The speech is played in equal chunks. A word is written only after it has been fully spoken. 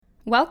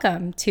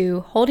Welcome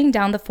to Holding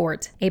Down the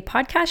Fort, a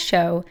podcast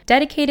show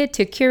dedicated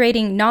to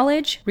curating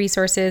knowledge,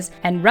 resources,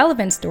 and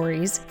relevant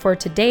stories for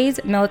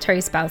today's military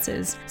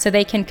spouses so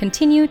they can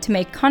continue to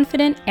make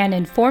confident and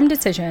informed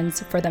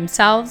decisions for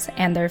themselves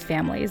and their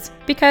families.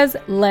 Because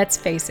let's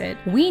face it,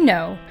 we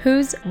know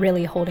who's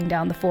really holding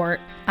down the fort.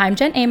 I'm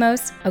Jen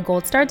Amos, a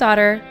Gold Star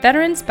daughter,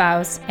 veteran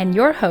spouse, and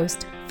your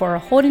host for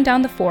Holding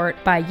Down the Fort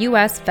by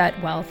U.S. Vet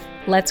Wealth.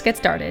 Let's get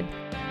started.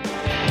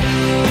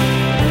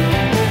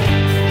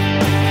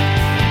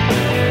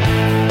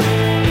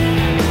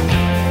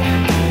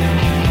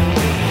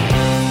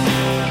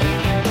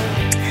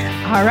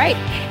 All right.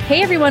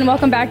 Hey, everyone.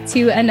 Welcome back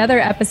to another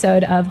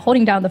episode of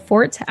Holding Down the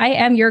Fort. I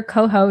am your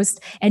co-host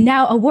and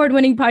now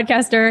award-winning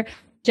podcaster,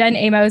 Jen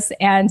Amos.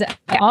 And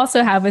I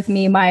also have with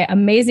me my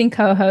amazing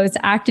co-host,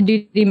 active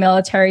duty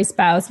military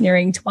spouse,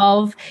 nearing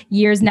 12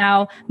 years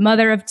now,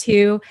 mother of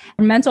two,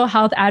 mental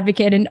health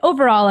advocate, and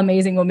overall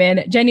amazing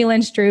woman, Jenny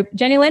Lynn Stroop.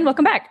 Jenny Lynn,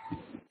 welcome back.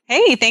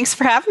 Hey, thanks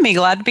for having me.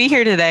 Glad to be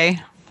here today.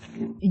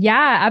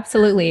 Yeah,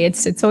 absolutely.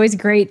 It's always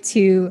great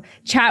to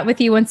chat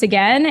with you once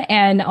again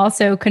and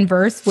also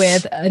converse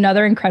with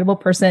another incredible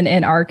person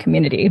in our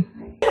community.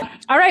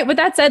 All right. With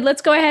that said,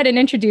 let's go ahead and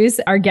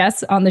introduce our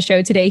guests on the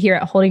show today here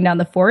at Holding Down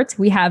the Fort.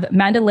 We have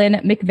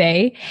Mandalyn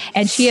McVeigh,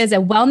 and she is a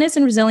wellness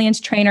and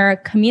resilience trainer,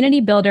 community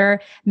builder,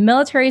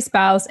 military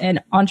spouse,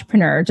 and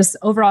entrepreneur. Just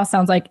overall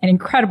sounds like an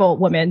incredible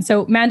woman.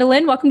 So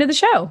Mandalyn, welcome to the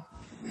show.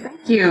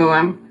 Thank you.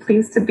 I'm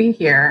pleased to be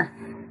here.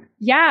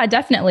 Yeah,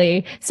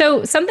 definitely.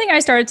 So something I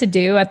started to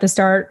do at the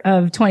start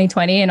of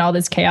 2020 and all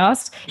this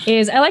chaos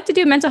is I like to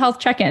do mental health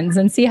check-ins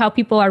and see how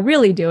people are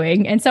really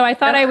doing. And so I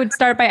thought I would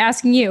start by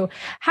asking you,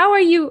 how are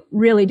you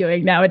really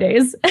doing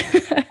nowadays?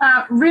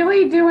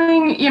 Really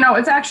doing,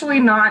 it's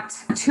actually not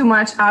too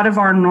much out of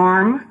our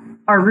norm,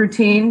 our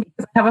routine.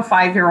 I have a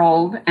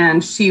 5-year-old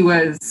and she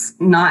was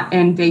not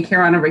in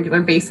daycare on a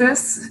regular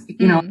basis,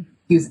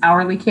 use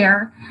hourly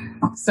care.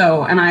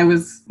 So, and I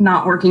was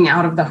not working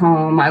out of the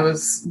home. I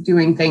was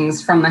doing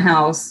things from the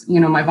house,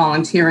 my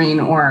volunteering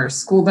or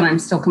school that I'm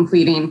still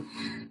completing.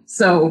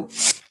 So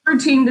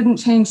routine didn't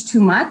change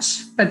too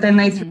much, but then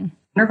they threw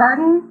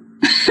kindergarten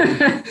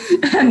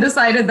and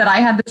decided that I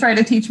had to try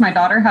to teach my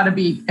daughter how to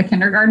be a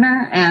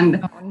kindergartner.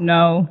 And oh,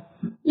 no.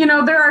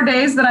 There are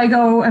days that I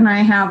go and I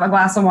have a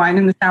glass of wine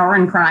in the shower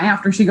and cry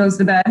after she goes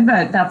to bed,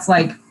 but that's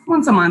like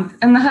once a month.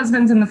 And the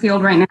husband's in the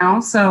field right now,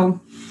 so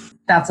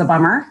that's a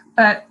bummer.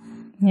 But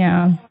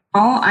yeah,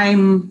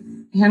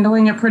 I'm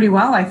handling it pretty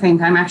well. I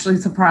think I'm actually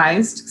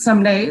surprised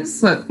some days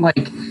that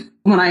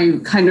when I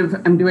kind of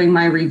am doing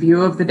my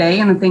review of the day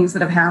and the things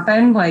that have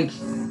happened,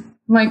 I'm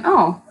like,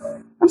 oh,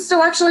 I'm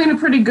still actually in a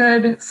pretty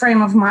good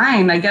frame of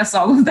mind. I guess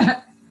all of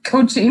that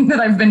coaching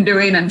that I've been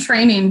doing and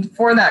training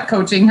for that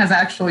coaching has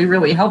actually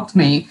really helped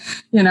me,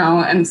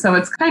 and so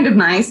it's kind of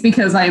nice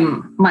because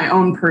I'm my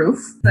own proof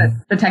that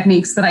the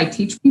techniques that I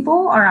teach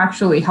people are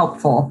actually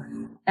helpful.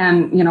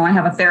 And, I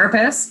have a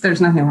therapist. There's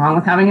nothing wrong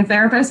with having a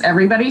therapist.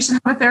 Everybody should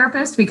have a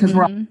therapist because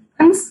we're all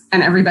friends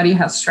and everybody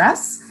has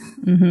stress.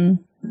 Mm-hmm.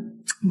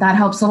 That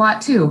helps a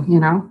lot too,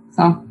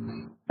 so.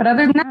 But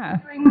other than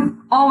that,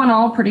 all in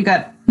all, pretty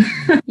good.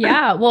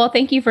 Yeah. Well,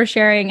 thank you for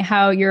sharing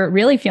how you're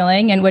really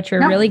feeling and what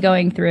you're really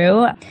going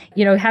through.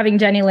 Having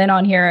Jenny Lynn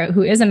on here,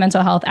 who is a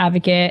mental health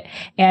advocate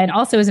and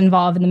also is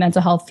involved in the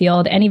mental health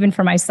field. And even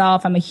for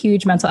myself, I'm a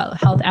huge mental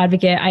health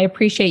advocate. I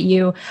appreciate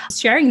you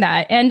sharing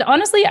that. And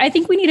honestly, I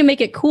think we need to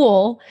make it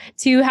cool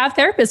to have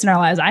therapists in our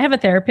lives. I have a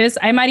therapist.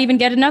 I might even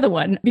get another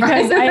one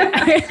because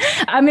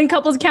I'm in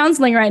couples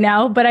counseling right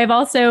now, but I've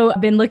also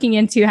been looking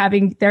into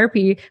having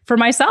therapy for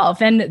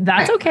myself. And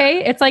that's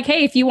okay. It's like,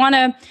 hey, if you want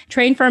to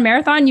train for a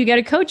marathon, you get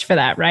a coach for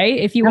that, right?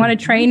 If you want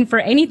to train for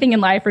anything in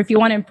life, or if you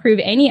want to improve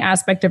any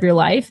aspect of your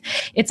life,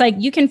 it's like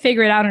you can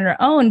figure it out on your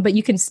own, but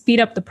you can speed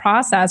up the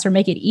process or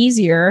make it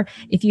easier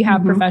if you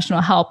have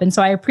professional help. And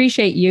so I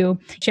appreciate you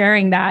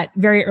sharing that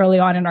very early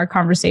on in our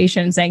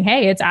conversation, saying,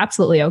 hey, it's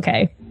absolutely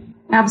okay.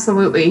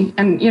 Absolutely.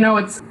 And,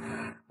 it's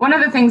one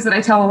of the things that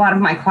I tell a lot of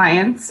my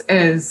clients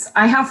is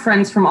I have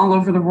friends from all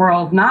over the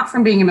world, not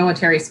from being a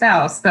military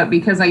spouse, but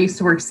because I used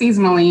to work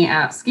seasonally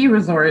at ski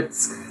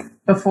resorts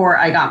before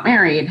I got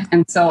married.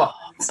 And so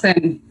it's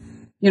been,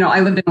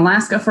 I lived in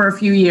Alaska for a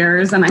few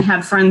years and I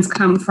had friends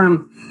come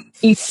from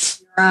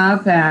East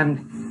Europe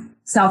and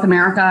South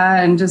America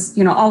and just,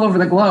 all over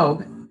the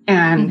globe.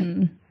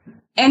 And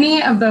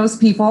any of those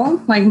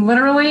people,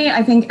 literally,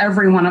 I think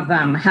every one of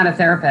them had a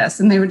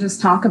therapist and they would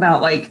just talk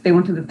about they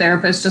went to the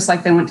therapist just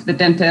like they went to the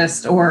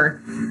dentist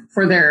or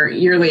for their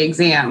yearly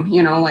exam,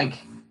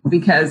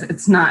 because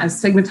it's not as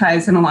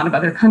stigmatized in a lot of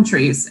other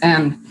countries.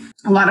 And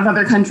a lot of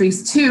other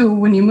countries too,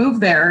 when you move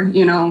there,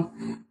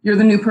 you're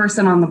the new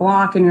person on the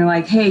block and you're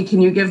like, hey,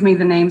 can you give me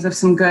the names of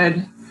some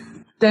good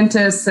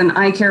dentists and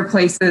eye care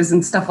places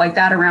and stuff like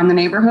that around the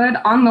neighborhood?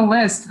 On the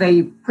list,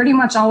 they pretty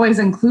much always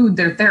include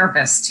their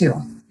therapist too.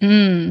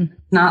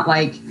 Not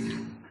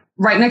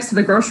right next to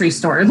the grocery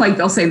store.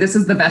 They'll say, this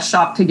is the best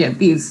shop to get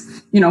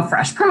these,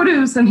 fresh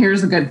produce, and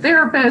here's a good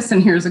therapist,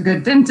 and here's a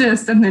good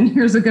dentist, and then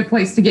here's a good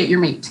place to get your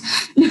meat.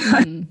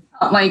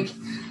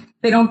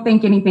 they don't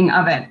think anything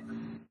of it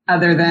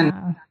other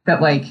than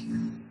that, like,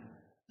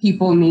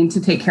 people need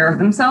to take care of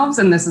themselves.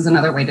 And this is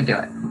another way to do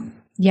it.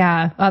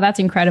 Yeah. Oh, that's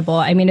incredible.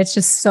 I mean, it's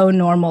just so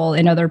normal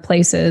in other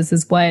places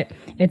is what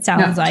it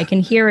sounds like.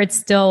 And here it's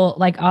still,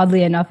 like,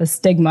 oddly enough, a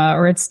stigma,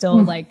 or it's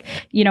still like,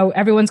 you know,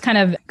 everyone's kind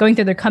of going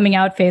through their coming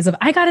out phase of,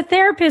 I got a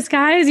therapist,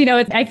 guys. You know,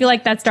 I feel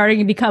like that's starting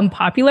to become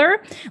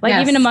popular. Like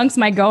even amongst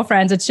my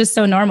girlfriends, it's just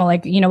so normal.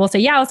 Like, you know, we'll say,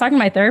 yeah, I was talking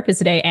to my therapist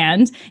today.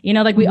 And, you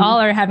know, like we all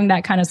are having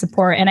that kind of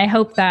support. And I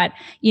hope that,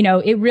 you know,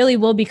 it really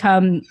will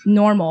become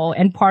normal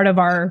and part of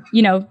our,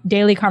 you know,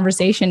 daily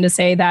conversation to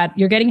say that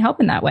you're getting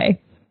help in that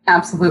way.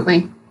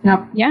 Absolutely.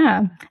 Yep.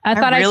 Yeah. I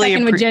thought I'd check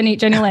in with Jenny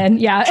Lynn.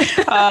 Yeah.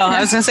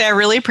 I was going to say, I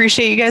really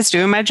appreciate you guys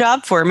doing my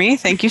job for me.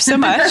 Thank you so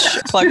much.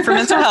 Plug for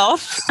mental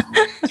health.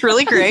 It's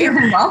really great.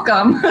 You're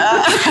welcome.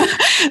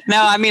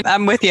 No, I mean,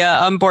 I'm with you.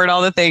 I'm board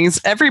all the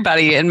things.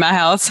 Everybody in my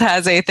house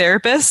has a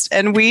therapist,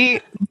 and we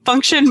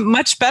function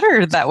much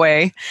better that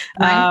way.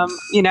 Right.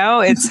 You know,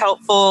 it's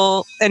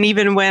helpful. And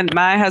even when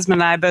my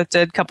husband and I both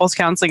did couples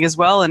counseling as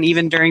well, and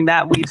even during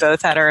that, we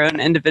both had our own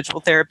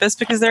individual therapists,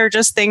 because there are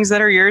just things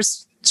that are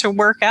yours to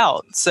work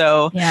out.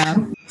 So,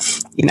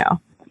 you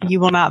know, you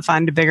will not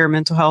find a bigger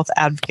mental health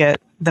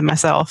advocate than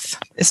myself,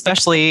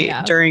 especially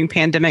during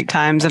pandemic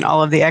times and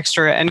all of the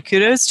extra. And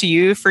kudos to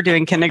you for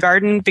doing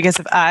kindergarten, because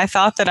if I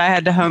thought that I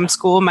had to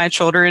homeschool my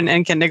children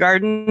in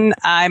kindergarten,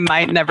 I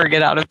might never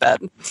get out of bed.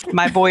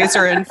 My boys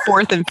are in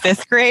 4th and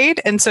 5th grade,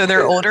 and so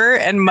they're older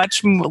and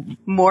much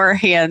more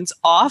hands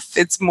off.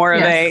 It's more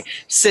of a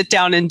sit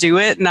down and do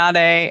it, not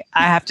a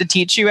I have to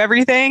teach you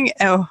everything.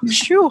 Oh,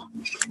 shoo,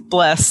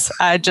 bless.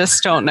 I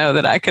just don't know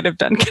that I could have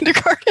done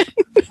kindergarten.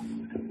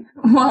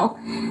 Well,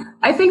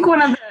 I think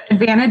one of the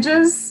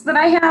advantages that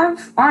I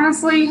have,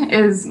 honestly,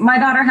 is my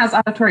daughter has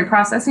auditory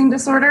processing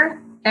disorder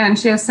and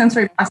she has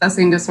sensory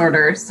processing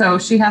disorder. So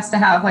she has to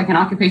have like an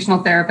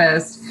occupational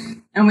therapist,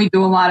 and we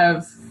do a lot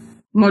of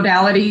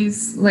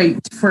modalities like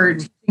for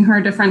teaching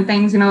her different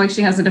things. You know, like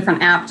she has a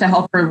different app to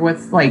help her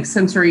with like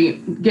sensory,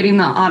 getting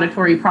the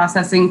auditory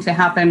processing to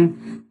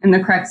happen in the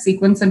correct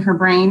sequence in her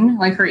brain.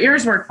 Like her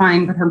ears work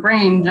fine, but her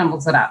brain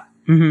jumbles it up.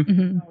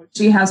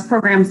 She has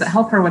programs that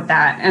help her with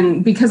that.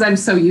 And because I'm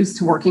so used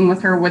to working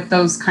with her with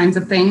those kinds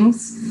of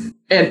things,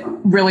 it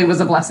really was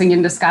a blessing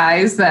in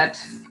disguise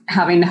that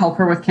having to help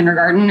her with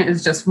kindergarten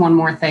is just one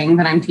more thing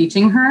that I'm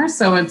teaching her.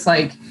 So it's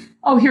like,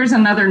 oh, here's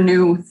another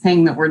new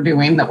thing that we're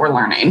doing, that we're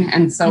learning.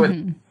 And so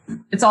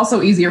it's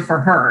also easier for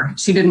her.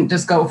 She didn't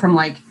just go from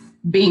like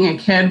being a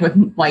kid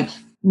with like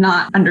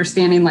not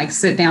understanding, like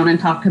sit down and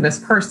talk to this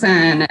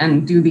person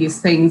and do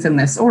these things in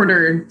this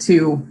order,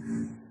 to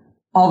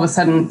all of a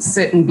sudden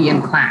sit and be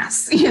in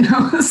class, you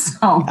know?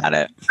 So got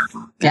it.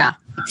 Yeah.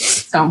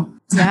 So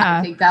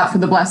I take that for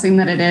the blessing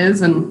that it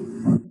is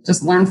and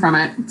just learn from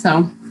it.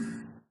 So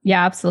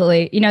yeah,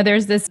 absolutely. You know,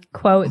 there's this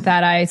quote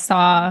that I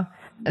saw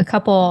a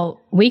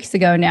couple weeks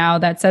ago now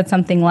that said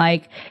something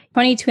like,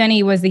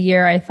 2020 was the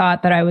year I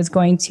thought that I was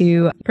going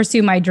to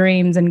pursue my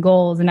dreams and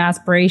goals and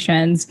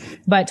aspirations.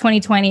 But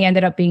 2020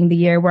 ended up being the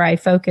year where I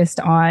focused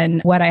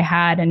on what I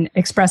had and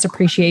express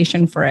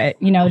appreciation for it,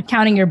 you know,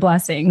 counting your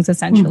blessings,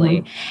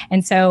 essentially.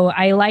 And so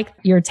I like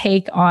your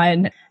take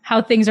on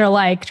how things are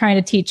like trying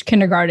to teach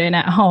kindergarten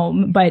at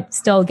home, but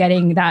still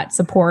getting that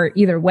support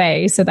either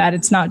way so that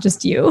it's not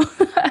just you.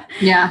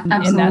 Yeah,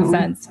 absolutely. In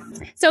that sense.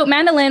 So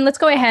Amanda Lynn, let's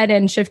go ahead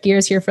and shift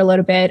gears here for a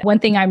little bit. One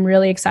thing I'm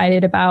really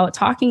excited about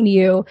talking to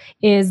you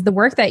is the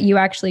work that you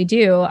actually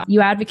do.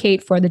 You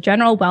advocate for the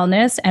general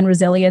wellness and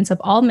resilience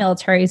of all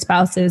military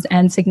spouses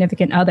and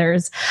significant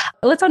others.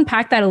 Let's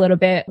unpack that a little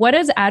bit. What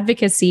does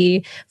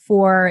advocacy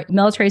for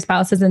military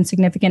spouses and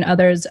significant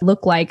others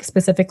look like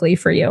specifically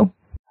for you?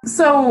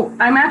 So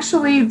I'm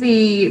actually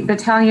the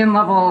battalion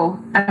level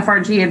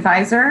FRG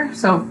advisor,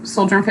 so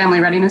Soldier and Family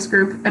Readiness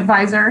Group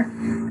advisor.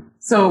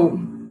 So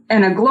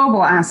in a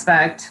global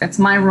aspect, it's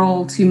my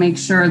role to make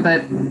sure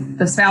that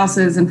the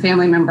spouses and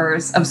family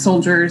members of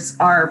soldiers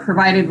are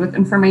provided with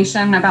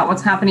information about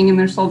what's happening in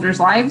their soldiers'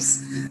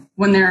 lives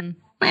when they're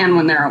and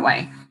when they're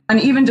away.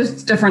 And even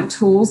just different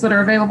tools that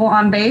are available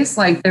on base.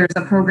 Like there's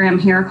a program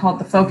here called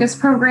the Focus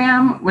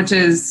Program, which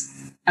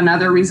is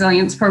another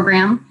resilience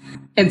program.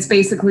 It's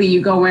basically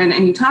you go in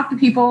and you talk to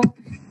people.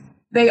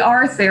 They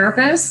are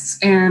therapists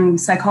and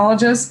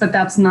psychologists, but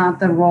that's not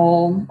the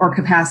role or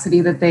capacity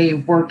that they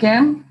work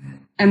in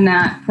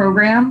that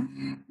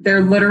program.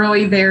 They're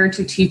literally there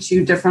to teach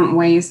you different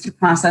ways to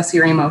process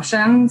your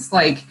emotions,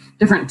 like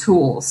different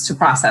tools to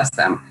process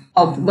them.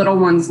 Help little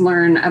ones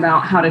learn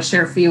about how to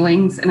share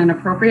feelings in an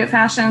appropriate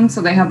fashion.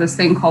 So they have this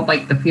thing called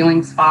like the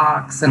feelings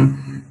box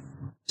and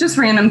just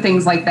random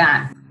things like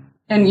that.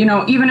 And, you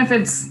know, even if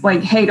it's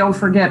like, hey, don't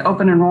forget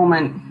open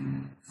enrollment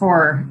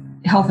for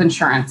health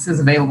insurance is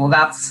available.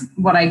 That's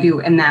what I do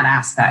in that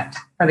aspect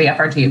for the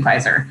FRG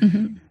advisor.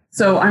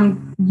 So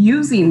I'm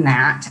using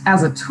that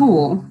as a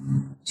tool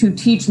to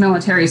teach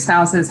military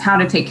spouses how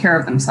to take care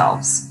of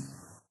themselves.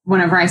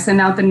 Whenever I send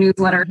out the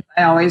newsletter,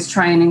 I always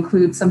try and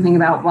include something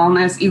about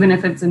wellness, even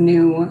if it's a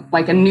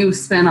new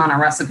spin on a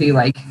recipe.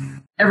 Like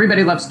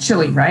everybody loves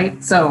chili,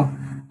 right? So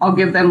I'll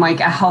give them like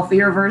a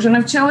healthier version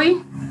of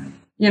chili.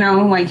 You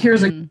know, like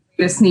here's a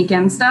to sneak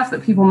in stuff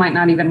that people might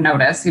not even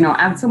notice, you know,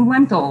 add some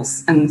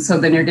lentils. And so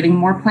then you're getting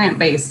more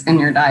plant-based in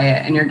your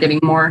diet and you're getting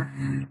more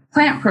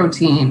plant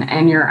protein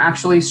and you're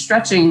actually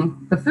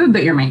stretching the food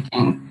that you're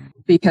making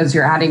because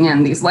you're adding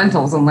in these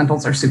lentils, and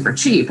lentils are super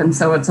cheap. And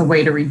so it's a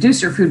way to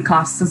reduce your food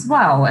costs as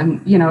well. And,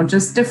 you know,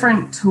 just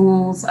different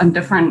tools and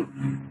different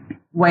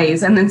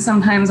ways. And then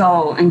sometimes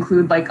I'll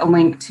include like a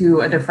link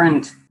to a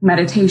different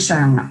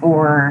meditation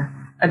or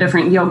a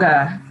different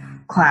yoga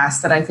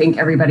class that I think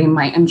everybody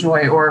might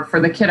enjoy. Or for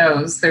the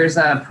kiddos, there's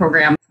a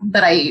program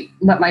that I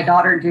let my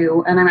daughter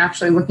do, and I'm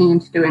actually looking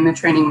into doing the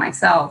training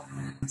myself.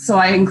 So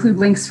I include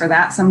links for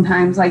that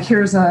sometimes. Like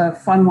here's a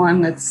fun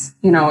one that's,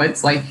 you know,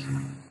 it's like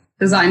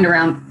designed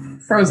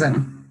around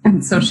Frozen.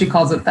 And so she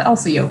calls it the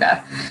Elsa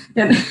yoga.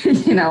 And,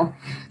 you know,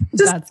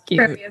 just that's cute.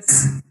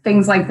 Various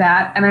things like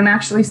that. And I'm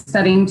actually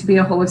studying to be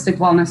a holistic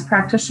wellness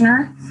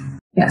practitioner.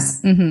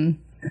 Yes. Mm-hmm.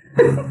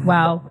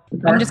 Wow.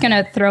 I'm just going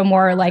to throw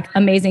more like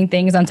amazing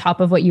things on top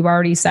of what you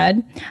already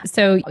said.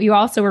 So you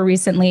also were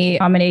recently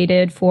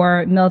nominated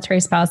for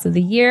Military Spouse of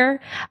the Year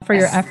for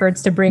your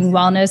efforts to bring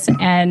wellness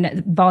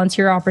and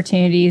volunteer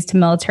opportunities to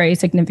military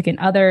significant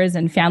others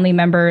and family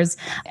members.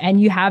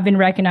 And you have been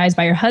recognized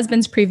by your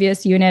husband's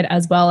previous unit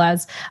as well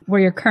as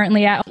where you're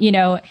currently at, you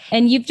know,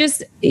 and you've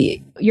just,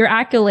 your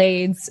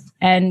accolades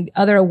and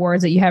other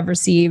awards that you have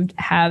received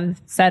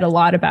have said a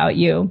lot about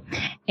you.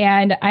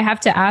 And I have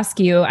to ask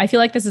you, I feel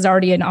like this is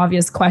already an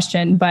obvious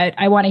question, but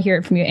I want to hear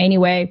it from you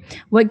anyway.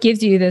 What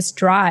gives you this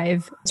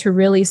drive to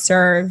really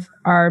serve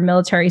our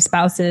military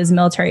spouses,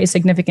 military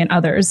significant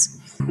others?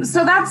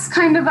 So that's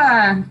kind of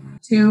a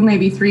two,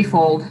 maybe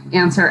threefold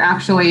answer,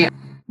 actually.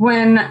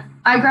 When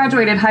I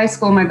graduated high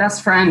school, my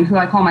best friend, who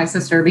I call my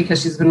sister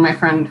because she's been my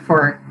friend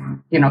for,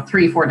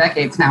 3-4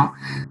 decades now,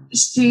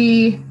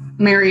 she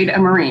married a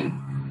Marine.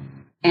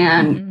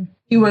 And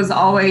he was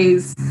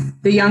always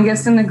the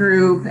youngest in the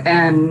group,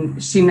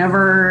 and she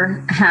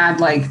never had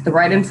like the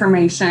right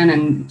information,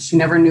 and she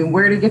never knew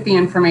where to get the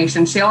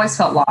information. She always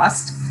felt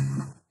lost.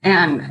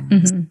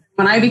 And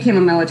when I became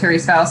a military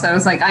spouse, I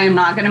was like, I am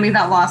not going to be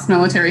that lost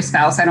military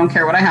spouse. I don't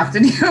care what I have to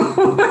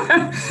do.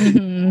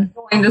 I'm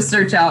going to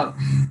search out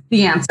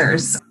the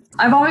answers.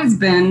 I've always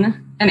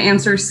been an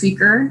answer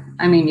seeker.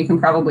 I mean, you can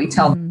probably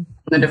tell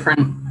the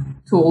different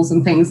tools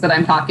and things that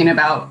I'm talking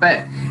about,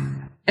 but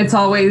it's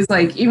always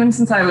like, even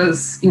since I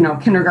was,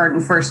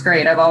 kindergarten, first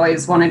grade, I've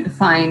always wanted to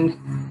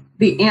find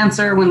the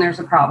answer when there's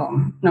a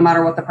problem, no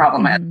matter what the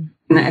problem is.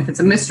 And if it's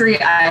a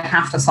mystery, I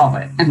have to solve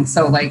it. And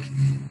so like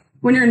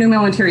when you're a new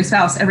military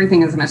spouse,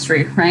 everything is a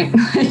mystery, right?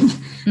 Like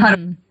how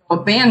do I deal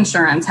with the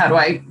insurance? How do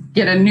I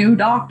get a new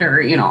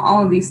doctor?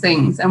 All of these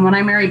things. And when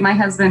I married my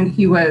husband,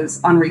 he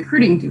was on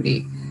recruiting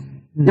duty.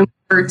 And we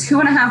were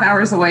 2.5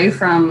 hours away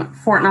from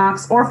Fort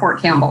Knox or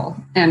Fort Campbell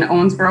in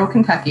Owensboro,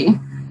 Kentucky.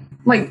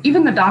 Like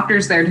even the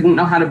doctors there didn't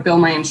know how to bill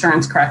my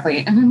insurance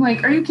correctly. And I'm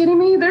like, are you kidding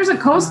me? There's a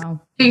Coast Guard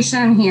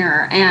station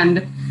here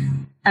and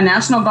a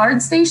National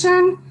Guard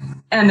station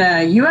and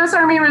a U.S.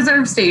 Army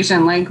Reserve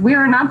station. Like we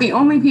are not the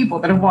only people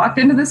that have walked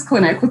into this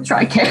clinic with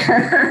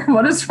TRICARE.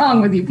 What is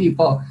wrong with you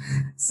people?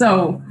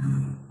 So,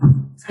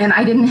 and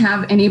I didn't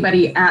have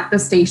anybody at the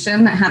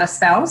station that had a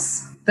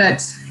spouse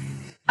that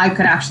I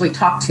could actually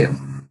talk to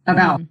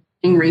about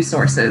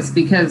resources,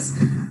 because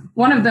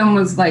one of them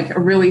was like a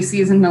really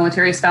seasoned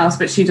military spouse,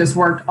 but she just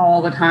worked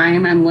all the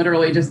time and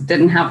literally just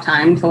didn't have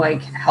time to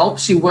like help.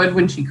 She would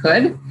when she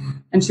could,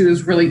 and she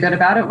was really good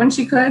about it when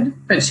she could,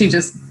 but she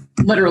just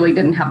literally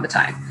didn't have the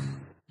time.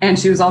 And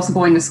she was also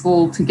going to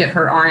school to get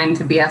her RN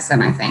to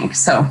BSN, I think.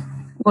 So a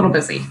little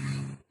busy.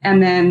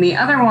 And then the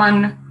other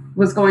one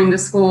was going to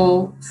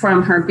school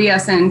from her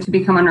BSN to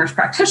become a nurse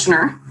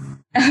practitioner.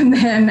 And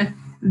then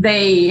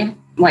they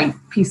like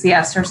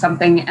PCS or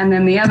something. And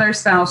then the other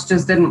spouse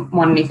just didn't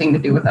want anything to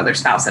do with other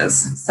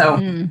spouses.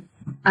 So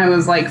I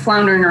was like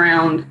floundering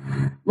around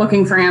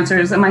looking for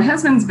answers. And my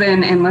husband's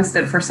been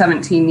enlisted for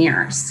 17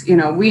 years.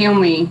 We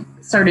only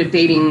started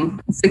dating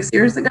 6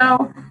 years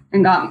ago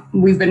and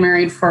we've been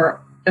married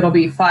for, it'll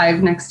be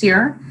 5 next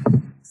year.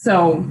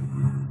 So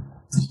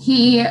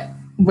he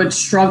would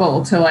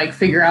struggle to like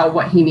figure out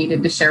what he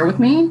needed to share with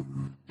me,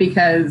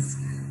 because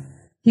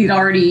he'd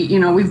already,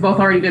 we've both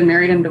already been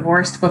married and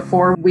divorced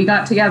before we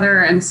got together.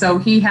 And so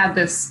he had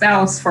this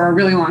spouse for a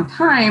really long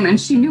time and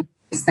she knew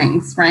these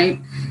things,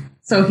 right?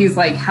 So he's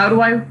like, how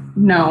do I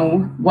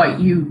know what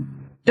you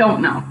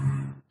don't know?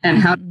 And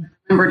how do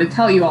I remember to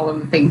tell you all of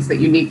the things that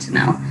you need to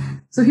know?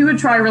 So he would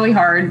try really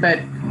hard, but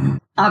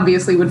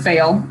obviously would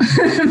fail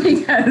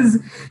because,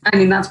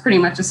 that's pretty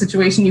much a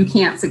situation you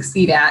can't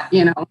succeed at,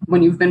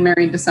 when you've been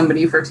married to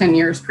somebody for 10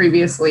 years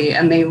previously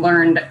and they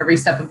learned every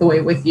step of the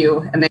way with you,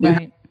 and then you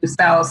have a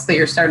spouse that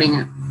you're starting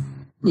at,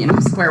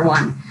 square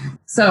one.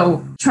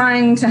 So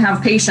trying to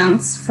have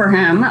patience for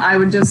him, I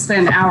would just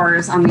spend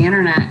hours on the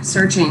internet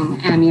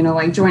searching and,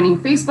 like joining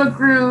Facebook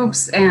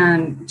groups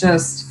and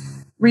just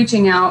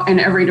reaching out in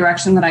every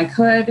direction that I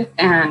could.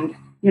 And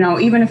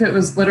even if it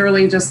was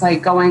literally just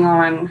like going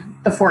on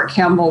the Fort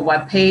Campbell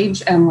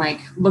webpage and like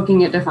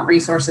looking at different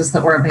resources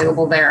that were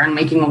available there and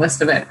making a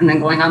list of it, and then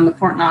going on the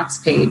Fort Knox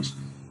page.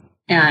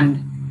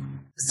 And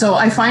so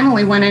I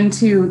finally went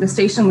into the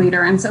station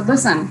leader and said,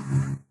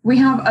 listen, we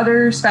have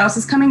other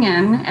spouses coming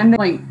in, and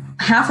like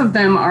half of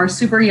them are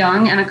super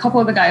young, and a couple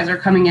of the guys are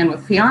coming in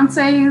with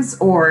fiancés,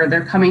 or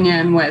they're coming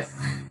in with,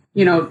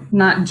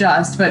 not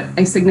just, but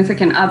a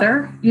significant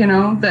other,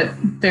 that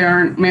they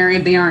aren't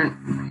married, they aren't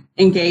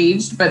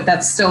engaged, but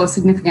that's still a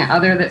significant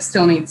other that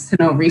still needs to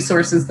know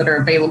resources that are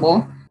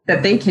available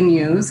that they can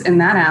use in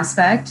that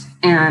aspect.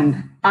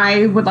 And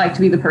I would like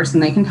to be the person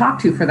they can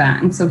talk to for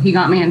that. And so he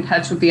got me in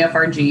touch with the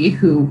FRG,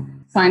 who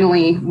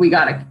finally we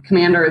got a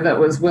commander that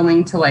was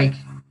willing to like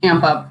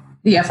amp up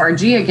the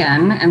FRG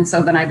again. And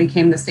so then I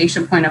became the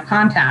station point of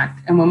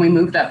contact. And when we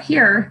moved up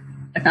here,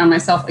 I found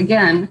myself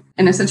again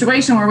in a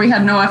situation where we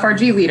had no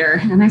FRG leader.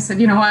 And I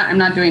said, you know what, I'm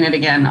not doing it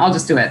again. I'll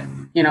just do it.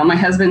 My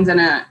husband's in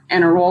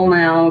a role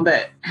now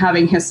that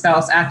having his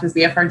spouse act as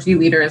the FRG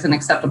leader is an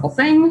acceptable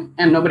thing,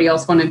 and nobody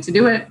else wanted to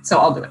do it, so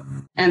I'll do it.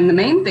 And the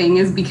main thing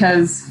is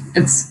because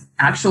it's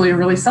actually a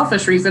really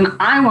selfish reason.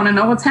 I want to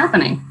know what's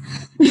happening.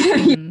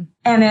 Mm-hmm.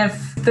 And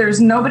if there's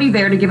nobody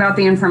there to give out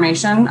the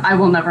information, I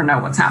will never know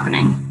what's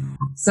happening.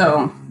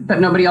 So,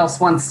 but nobody else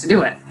wants to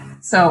do it.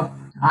 So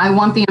I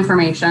want the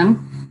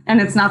information,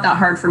 and it's not that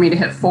hard for me to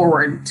hit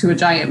forward to a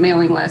giant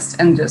mailing list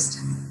and just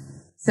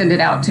send it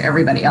out to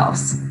everybody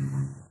else.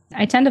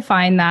 I tend to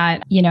find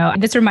that,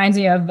 this reminds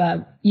me of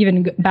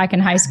even back in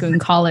high school and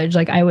college,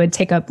 like I would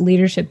take up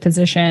leadership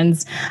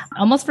positions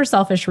almost for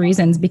selfish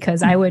reasons,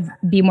 because I would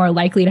be more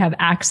likely to have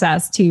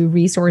access to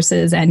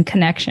resources and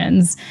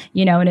connections,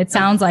 and it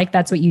sounds like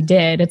that's what you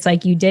did. It's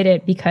like you did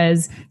it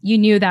because you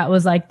knew that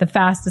was like the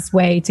fastest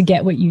way to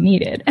get what you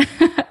needed.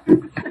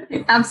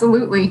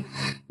 Absolutely.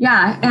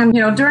 Yeah. And,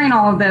 during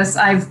all of this,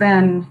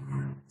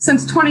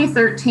 since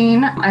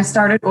 2013, I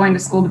started going to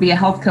school to be a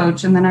health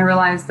coach, and then I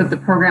realized that the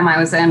program I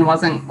was in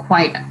wasn't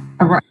quite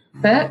a right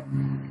fit.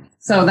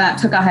 So that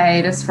took a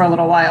hiatus for a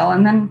little while.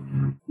 And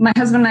then my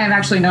husband and I have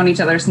actually known each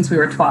other since we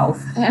were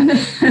 12. And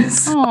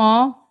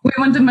so we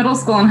went to middle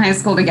school and high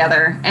school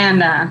together,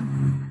 and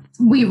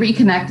we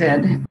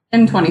reconnected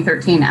in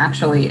 2013,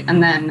 actually.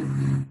 And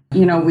then,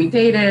 we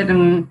dated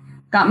and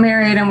got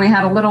married, and we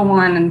had a little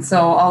one. And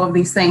so all of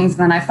these things.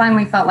 Then I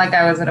finally felt like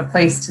I was at a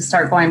place to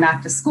start going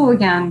back to school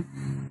again.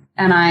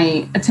 And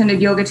I attended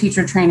yoga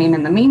teacher training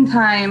in the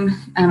meantime.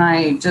 And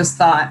I just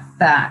thought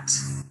that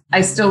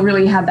I still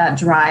really had that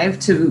drive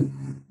to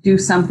do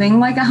something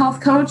like a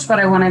health coach, but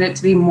I wanted it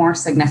to be more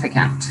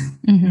significant.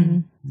 Mm-hmm.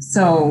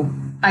 So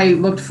I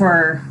looked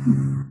for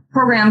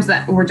programs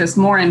that were just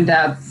more in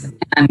depth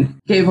and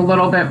gave a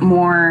little bit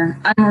more.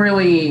 I'm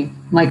really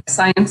like a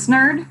science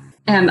nerd,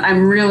 and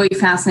I'm really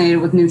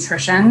fascinated with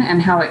nutrition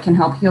and how it can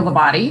help heal the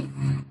body,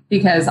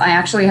 because I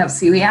actually have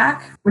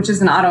celiac, which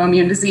is an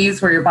autoimmune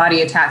disease where your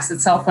body attacks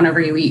itself whenever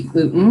you eat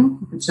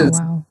gluten, which is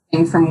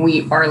from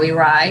wheat, barley,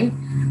 rye.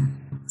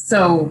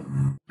 So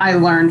I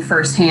learned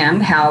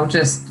firsthand how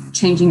just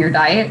changing your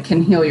diet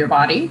can heal your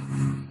body.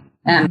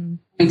 And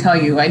let me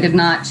tell you, I did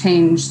not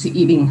change to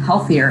eating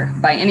healthier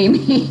by any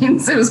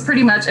means. It was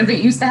pretty much, if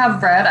it used to have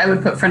bread, I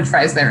would put French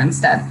fries there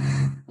instead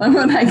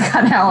when I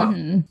got out.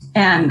 Mm-hmm.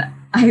 And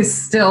I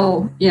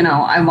still,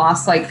 I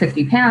lost like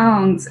 50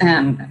 pounds,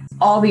 and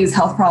all these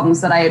health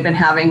problems that I had been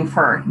having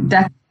for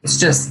decades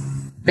just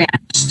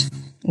vanished.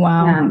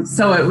 Wow. And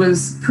so it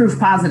was proof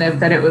positive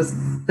that it was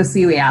the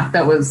celiac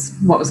that was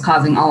what was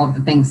causing all of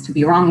the things to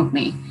be wrong with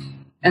me.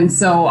 And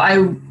so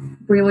I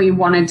really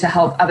wanted to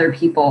help other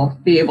people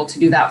be able to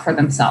do that for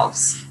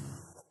themselves.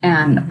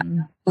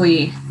 And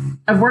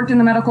I've worked in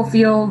the medical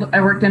field.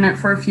 I worked in it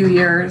for a few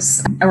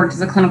years. I worked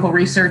as a clinical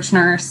research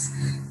nurse,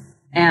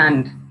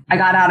 and I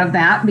got out of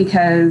that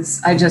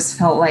because I just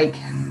felt like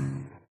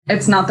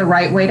it's not the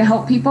right way to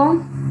help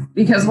people.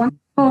 Because once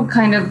people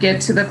kind of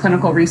get to the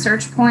clinical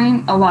research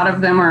point, a lot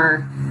of them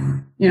are,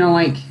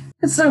 like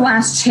it's their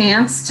last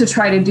chance to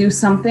try to do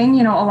something.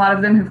 A lot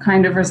of them have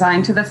kind of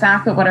resigned to the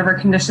fact that whatever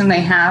condition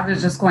they have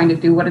is just going to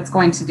do what it's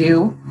going to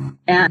do.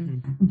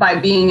 And by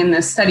being in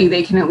this study,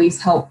 they can at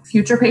least help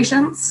future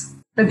patients.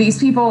 But these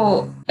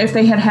people, if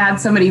they had had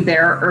somebody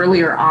there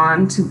earlier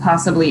on to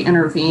possibly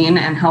intervene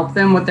and help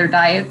them with their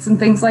diets and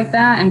things like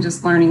that, and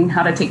just learning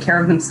how to take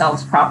care of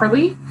themselves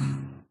properly,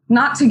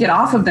 not to get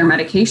off of their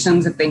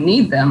medications if they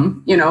need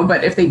them,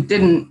 but if they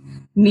didn't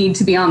need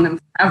to be on them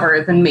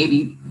forever, then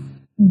maybe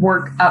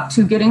work up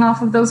to getting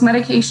off of those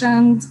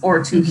medications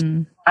or to heal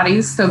their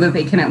bodies so that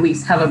they can at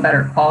least have a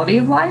better quality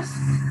of life.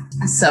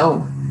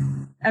 So,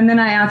 and then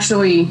I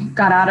actually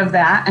got out of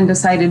that and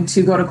decided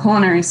to go to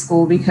culinary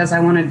school because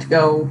I wanted to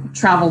go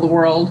travel the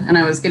world, and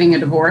I was getting a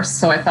divorce.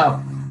 So I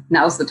thought,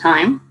 now's the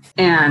time.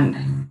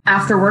 And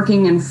after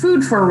working in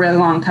food for a really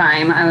long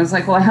time, I was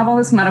like, well, I have all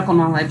this medical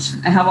knowledge.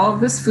 I have all of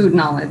this food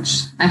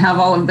knowledge. I have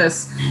all of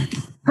this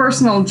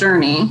personal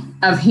journey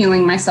of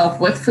healing myself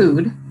with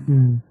food.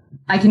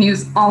 I can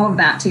use all of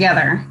that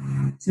together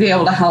to be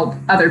able to help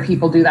other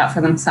people do that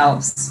for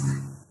themselves.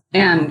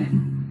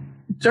 And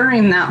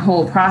during that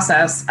whole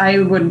process, I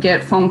would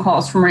get phone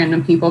calls from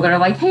random people that are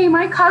like, hey,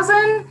 my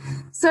cousin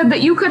said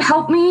that you could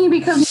help me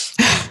because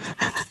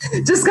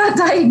just got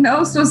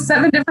diagnosed with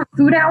 7 different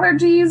food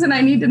allergies and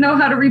I need to know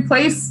how to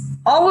replace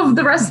all of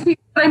the recipes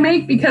that I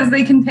make because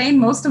they contain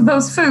most of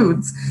those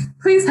foods.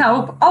 Please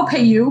help. I'll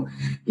pay you,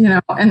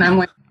 and I'm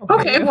like,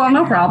 okay, well,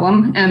 no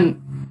problem.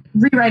 And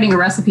rewriting a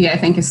recipe, I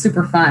think, is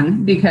super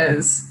fun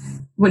because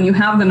when you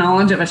have the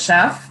knowledge of a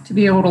chef to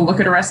be able to look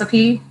at a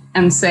recipe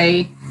and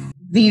say,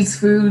 these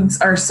foods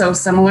are so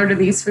similar to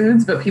these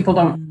foods, but people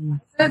don't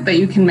it, that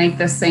you can make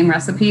this same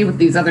recipe with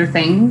these other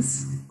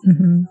things.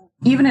 Mm-hmm.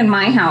 Even in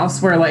my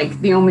house, where like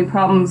the only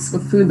problems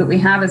with food that we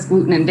have is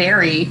gluten and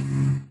dairy,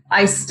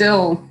 I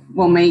still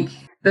will make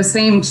the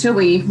same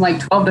chili like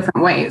 12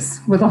 different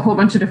ways with a whole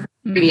bunch of different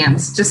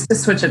ingredients just to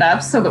switch it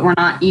up so that we're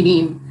not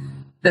eating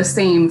the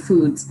same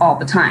foods all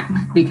the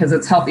time, because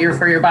it's healthier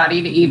for your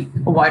body to eat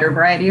a wider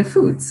variety of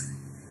foods.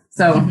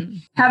 So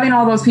having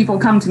all those people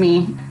come to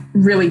me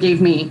really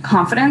gave me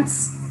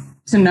confidence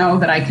to know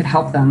that I could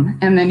help them.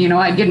 And then,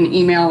 I'd get an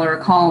email or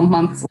a call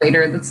months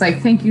later that's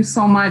like, thank you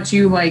so much.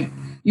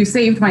 You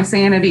saved my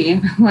sanity.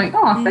 And I'm like,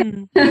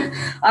 oh,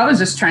 I was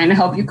just trying to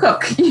help you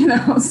cook,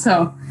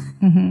 so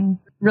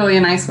really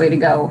a nice way to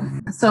go.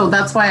 So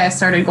that's why I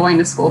started going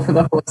to school for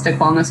the holistic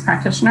wellness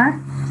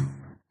practitioner.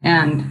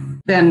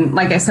 And then,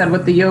 like I said,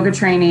 with the yoga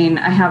training,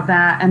 I have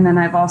that. And then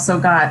I've also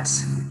got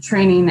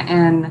training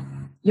in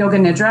Yoga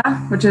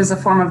Nidra, which is a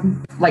form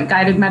of like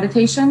guided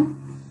meditation.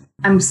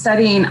 I'm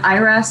studying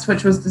iRest,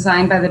 which was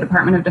designed by the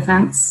Department of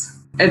Defense.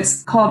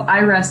 It's called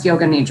iRest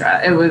Yoga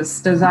Nidra. It was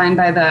designed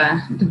by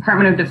the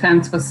Department of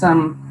Defense with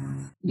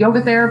some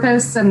yoga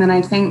therapists and then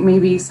I think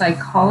maybe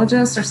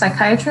psychologists or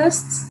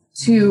psychiatrists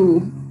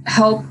to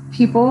help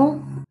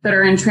people that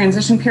are in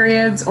transition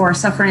periods or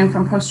suffering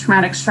from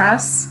post-traumatic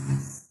stress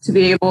to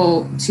be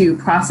able to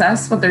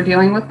process what they're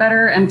dealing with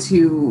better and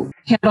to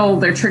handle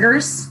their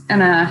triggers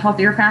in a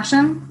healthier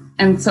fashion.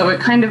 And so it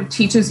kind of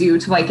teaches you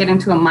to like get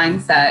into a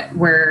mindset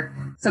where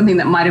something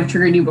that might have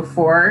triggered you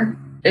before,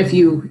 if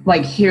you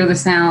like hear the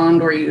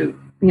sound or you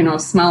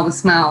smell the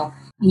smell,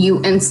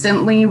 you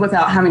instantly,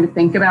 without having to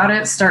think about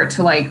it, start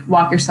to like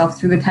walk yourself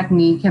through the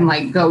technique and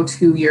like go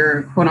to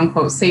your quote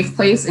unquote safe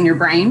place in your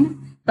brain.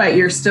 But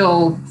you're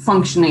still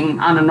functioning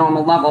on a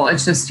normal level.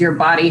 It's just your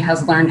body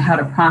has learned how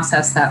to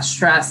process that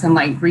stress and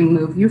like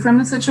remove you from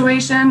the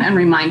situation and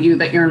remind you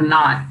that you're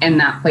not in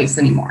that place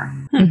anymore.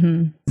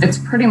 Mm-hmm. It's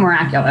pretty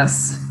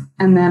miraculous.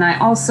 And then I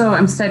also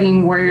am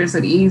studying Warriors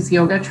at Ease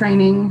yoga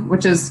training,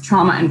 which is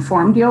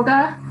trauma-informed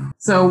yoga.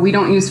 So we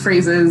don't use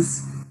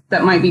phrases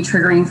that might be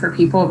triggering for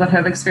people that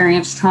have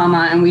experienced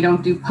trauma, and we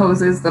don't do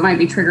poses that might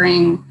be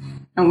triggering,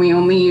 and we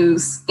only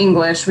use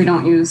English. We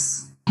don't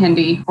use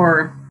Hindi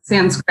or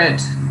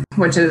Sanskrit,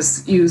 which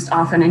is used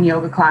often in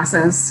yoga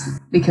classes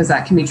because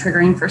that can be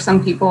triggering for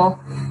some people,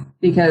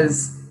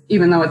 because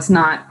even though it's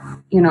not,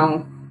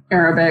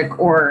 Arabic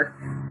or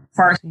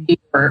Farsi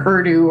or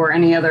Urdu or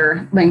any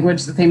other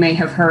language that they may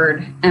have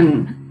heard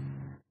and,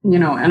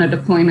 in a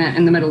deployment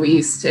in the Middle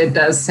East, it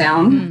does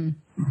sound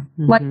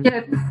like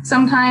it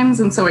sometimes.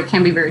 And so it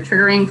can be very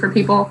triggering for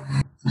people.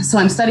 So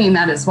I'm studying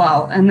that as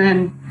well. And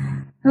then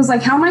I was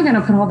like, how am I going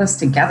to put all this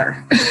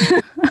together?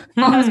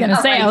 I was going to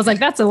say, I was like,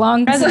 that's a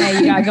long resume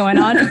you got going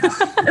on.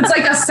 It's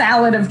like a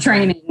salad of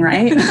training,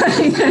 right?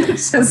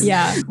 It's just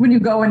when you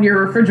go in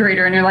your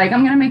refrigerator and you're like,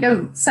 I'm going to make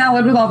a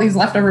salad with all these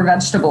leftover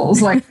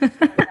vegetables. Like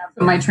that's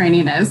what my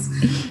training is.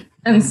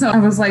 And so I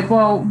was like,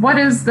 well, what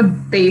is the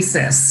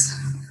basis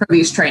for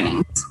these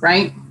trainings,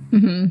 right?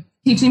 Mm-hmm.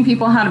 Teaching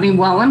people how to be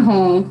well and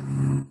whole,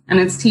 and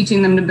it's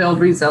teaching them to build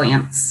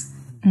resilience.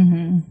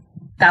 Mm-hmm.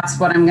 That's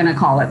what I'm going to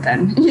call it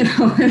then,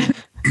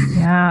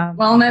 Yeah.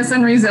 Wellness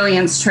and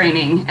resilience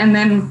training. And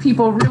then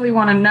people really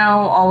want to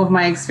know all of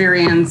my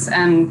experience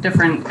and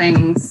different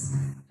things.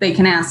 They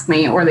can ask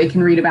me or they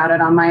can read about it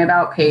on my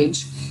About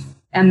page.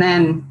 And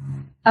then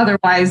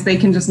otherwise they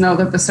can just know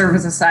that the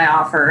services I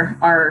offer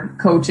are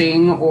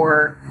coaching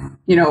or,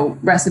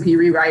 recipe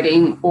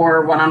rewriting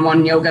or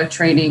one-on-one yoga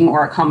training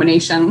or a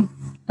combination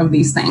of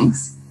these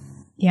things.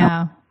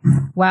 Yeah.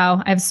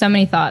 Wow. I have so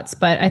many thoughts,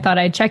 but I thought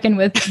I'd check in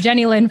with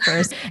Jenny Lynn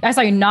first. I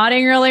saw you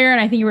nodding earlier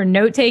and I think you were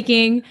note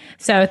taking.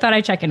 So I thought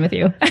I'd check in with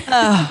you.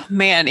 Oh,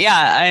 man.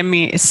 Yeah. I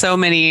mean, so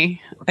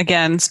many,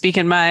 again,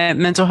 speaking my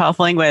mental health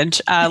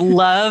language. I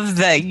love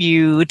that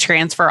you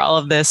transfer all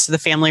of this to the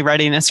family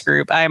readiness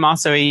group. I am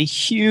also a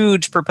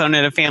huge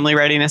proponent of family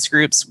readiness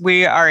groups.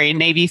 We are a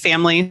Navy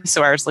family,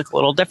 so ours look a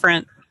little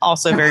different.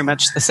 Also very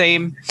much the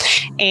same.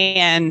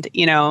 And,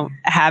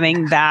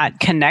 having that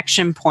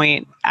connection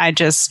point, I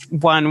just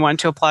want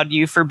to applaud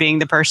you for being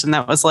the person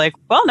that was like,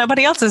 well,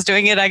 nobody else is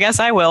doing it. I guess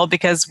I will,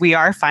 because we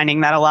are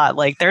finding that a lot.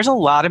 Like there's a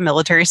lot of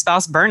military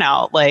spouse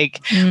burnout. Like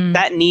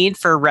that need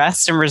for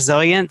rest and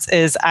resilience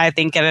is, I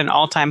think, at an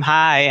all-time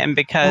high. And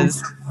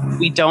because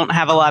we don't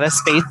have a lot of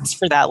space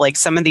for that, like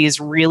some of these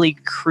really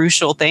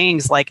crucial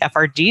things like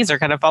FRDs are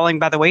kind of falling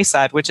by the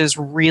wayside, which is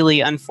really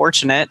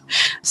unfortunate.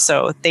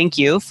 So thank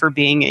you for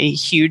being a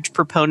huge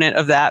proponent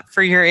of that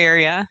for your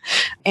area.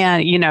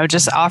 And, you know,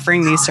 just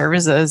offering these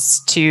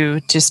services to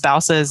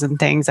spouses and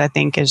things, I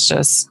think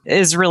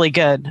is really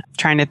good.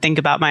 Trying to think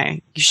about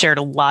you shared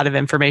a lot of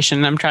information,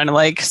 and I'm trying to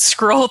like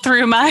scroll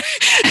through my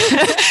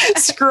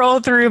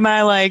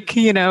like,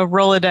 you know,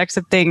 Rolodex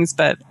of things.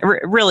 But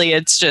really,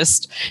 it's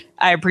just,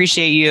 I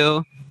appreciate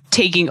you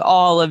taking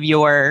all of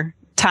your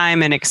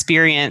time and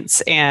experience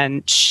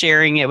and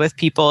sharing it with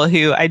people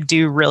who I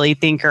do really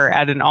think are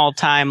at an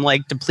all-time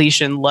like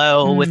depletion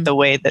low with the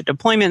way that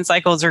deployment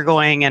cycles are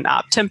going, and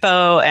op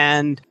tempo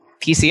and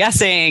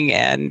PCSing,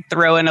 and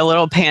throw in a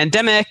little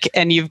pandemic,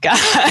 and you've got,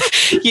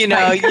 you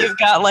know, you've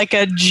got like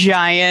a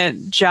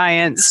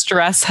giant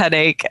stress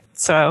headache.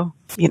 So,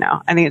 you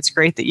know, I think it's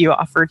great that you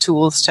offer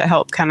tools to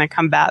help kind of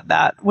combat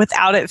that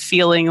without it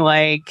feeling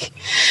like,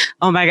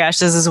 oh my gosh,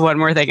 this is one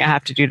more thing I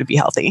have to do to be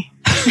healthy.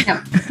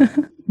 Yep.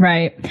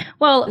 Right.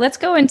 Well, let's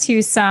go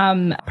into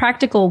some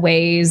practical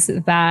ways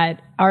that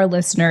our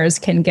listeners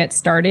can get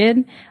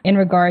started in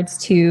regards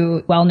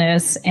to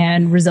wellness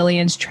and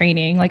resilience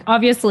training. Like,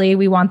 obviously,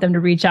 we want them to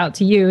reach out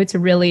to you to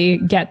really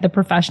get the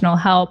professional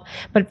help.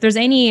 But if there's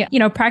any, you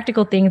know,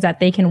 practical things that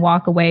they can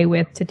walk away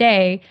with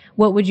today,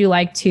 what would you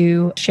like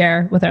to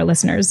share with our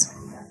listeners?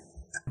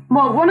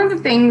 Well, one of the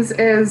things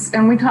is,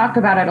 and we talked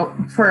about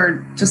it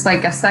for just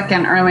like a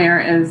second earlier,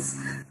 is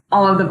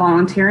all of the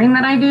volunteering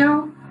that I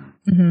do.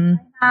 Mm-hmm.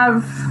 I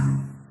have,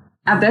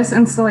 at this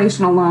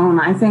installation alone,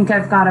 I think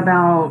I've got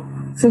about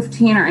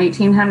 1,500 or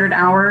 1,800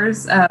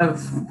 hours of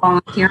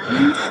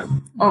volunteering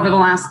over the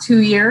last 2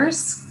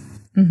 years.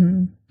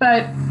 Mm-hmm.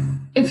 But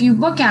if you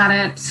look at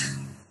it,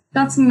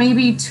 that's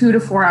maybe 2 to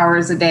 4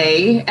 hours a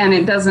day, and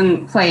it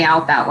doesn't play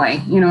out that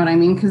way. You know what I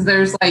mean? Because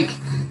there's like,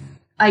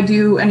 I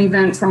do an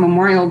event for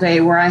Memorial Day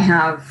where I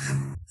have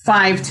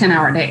 5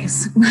 10-hour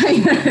days,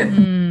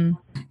 right?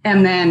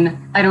 And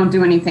then I don't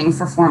do anything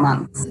for 4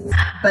 months.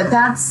 But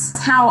that's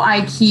how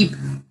I keep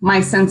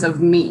my sense of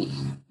me,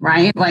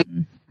 right? Like,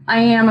 I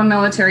am a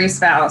military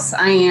spouse.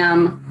 I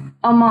am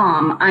a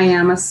mom. I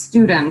am a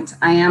student.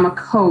 I am a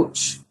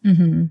coach.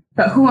 Mm-hmm.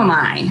 But who am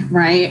I,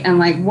 right? And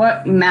like,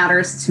 what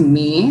matters to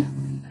me?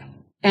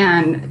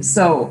 And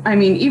so, I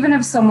mean, even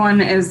if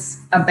someone is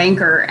a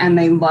banker and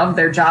they love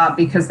their job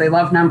because they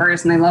love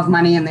numbers and they love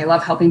money and they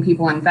love helping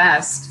people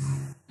invest,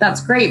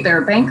 that's great.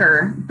 They're a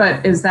banker.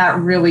 But is that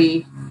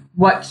really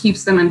what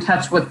keeps them in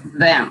touch with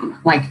them?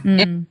 Like,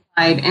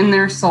 inside, in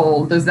their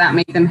soul, does that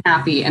make them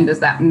happy? And does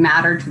that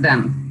matter to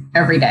them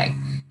every day?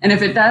 And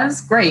if it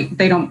does, great.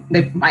 They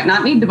might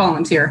not need to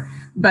volunteer,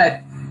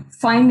 but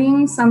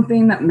finding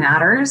something that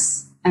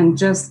matters and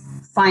just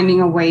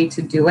finding a way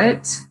to do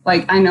it.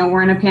 Like, I know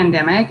we're in a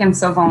pandemic, and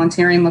so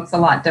volunteering looks a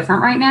lot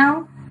different right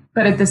now.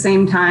 But at the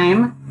same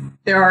time,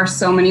 there are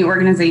so many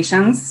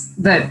organizations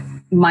that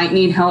might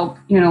need help,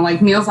 you know,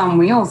 like Meals on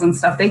Wheels and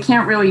stuff. They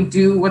can't really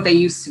do what they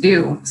used to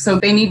do. So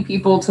they need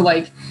people to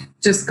like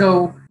just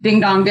go ding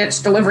dong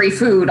ditch delivery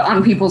food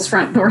on people's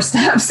front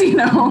doorsteps, you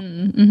know.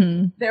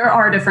 Mm-hmm. There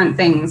are different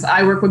things.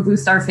 I work with Blue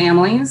Star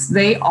Families.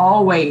 They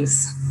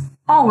always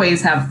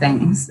have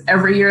things.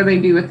 Every year they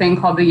do a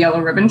thing called the Yellow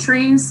Ribbon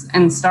Trees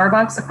in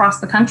Starbucks across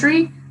the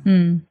country.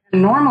 And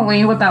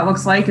normally what that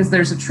looks like is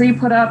there's a tree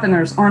put up and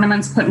there's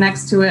ornaments put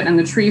next to it, and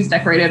the tree's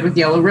decorated with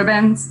yellow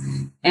ribbons.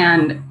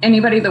 And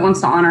anybody that wants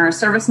to honor a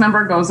service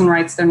member goes and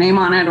writes their name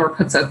on it or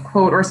puts a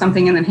quote or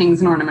something and then hangs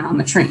an ornament on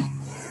the tree.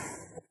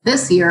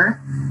 This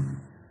year,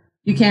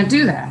 you can't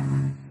do that.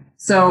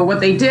 So what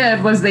they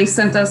did was they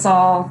sent us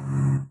all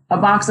a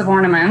box of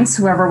ornaments,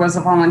 whoever was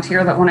a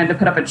volunteer that wanted to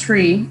put up a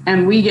tree,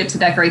 and we get to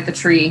decorate the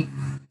tree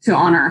to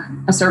honor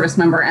a service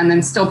member and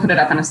then still put it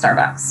up in a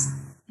Starbucks.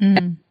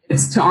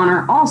 It's to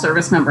honor all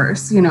service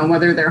members, you know,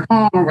 whether they're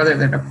home or whether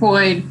they're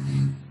deployed.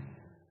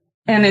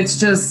 And it's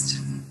just,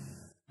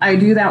 I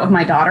do that with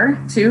my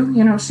daughter too.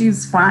 You know,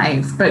 she's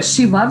 5, but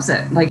she loves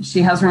it. Like,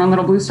 she has her own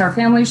little Blue Star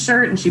Family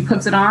shirt and she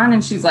puts it on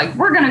and she's like,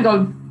 we're going to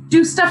go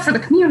do stuff for the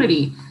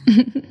community.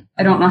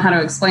 I don't know how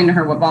to explain to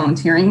her what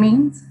volunteering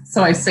means.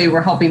 So I say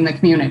we're helping the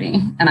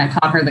community. And I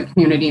taught her that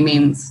community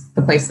means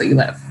the place that you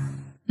live.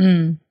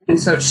 And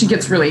so she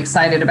gets really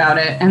excited about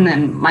it. And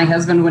then my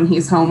husband, when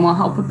he's home, will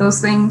help with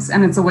those things.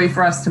 And it's a way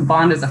for us to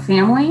bond as a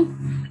family.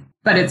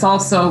 But it's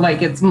also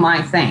like, it's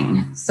my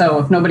thing. So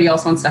if nobody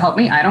else wants to help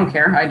me, I don't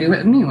care. I do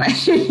it anyway.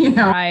 You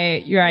know?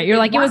 Right. You're right. You're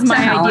like, it was my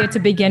idea to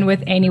begin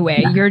with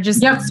anyway. Yeah. You're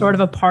just sort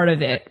of a part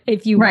of it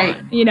if you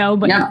want, you know,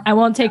 but I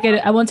won't take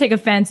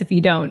offense if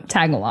you don't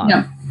tag along.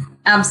 Yep.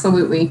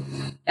 Absolutely.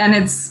 And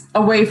it's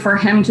a way for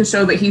him to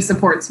show that he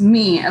supports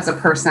me as a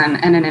person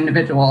and an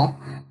individual,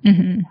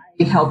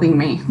 by helping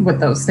me with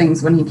those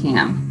things when he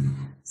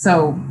can.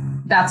 So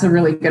that's a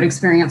really good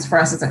experience for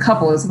us as a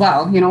couple as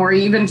well, you know, or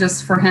even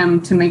just for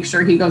him to make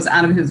sure he goes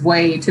out of his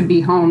way to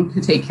be home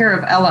to take care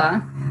of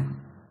Ella,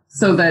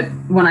 so that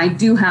when I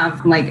do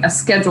have like a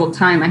scheduled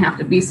time, I have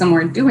to be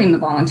somewhere doing the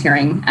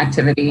volunteering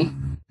activity,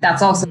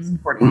 that's also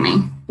supporting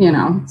me, you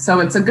know. So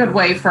it's a good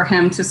way for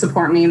him to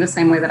support me the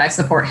same way that I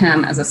support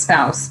him as a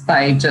spouse,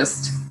 by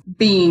just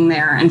being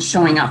there and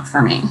showing up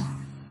for me.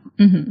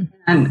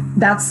 And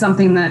that's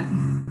something that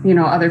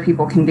other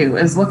people can do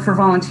is look for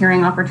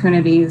volunteering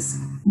opportunities.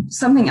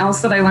 Something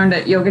else that I learned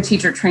at yoga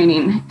teacher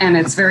training, and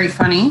it's very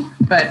funny,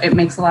 but it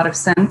makes a lot of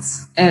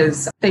sense,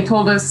 is they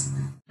told us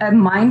a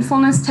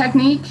mindfulness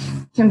technique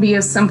can be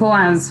as simple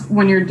as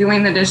when you're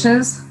doing the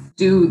dishes,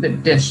 do the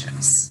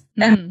dishes.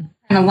 And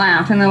I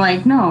laughed and they're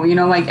like, no,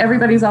 like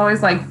everybody's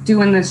always like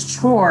doing this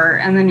chore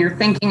and then you're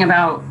thinking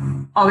about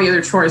all the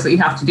other chores that you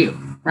have to do,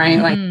 right?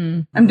 Like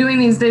I'm doing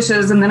these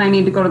dishes and then I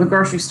need to go to the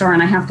grocery store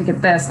and I have to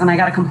get this and I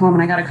got to come home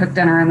and I got to cook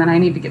dinner and then I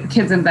need to get the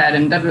kids in bed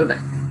and blah, blah, blah.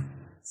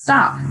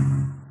 Stop.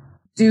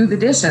 Do the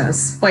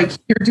dishes. Like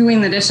you're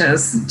doing the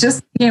dishes.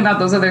 Just thinking about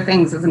those other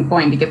things isn't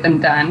going to get them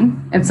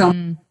done. It's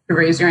only to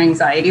raise your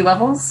anxiety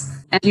levels.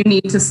 And you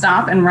need to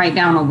stop and write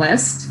down a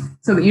list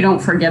so that you don't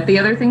forget the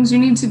other things you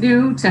need to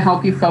do to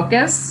help you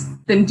focus.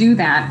 Then do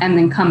that and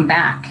then come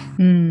back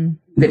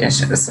the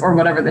dishes or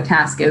whatever the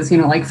task is,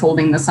 like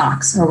folding the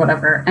socks or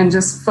whatever, and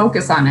just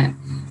focus on it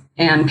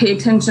and pay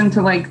attention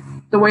to like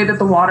the way that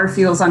the water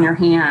feels on your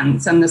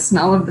hands and the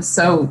smell of the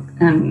soap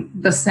and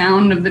the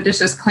sound of the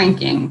dishes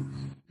clanking.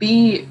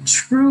 Be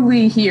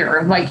truly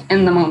here, like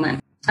in the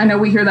moment. I know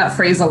we hear that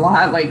phrase a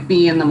lot, like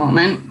be in the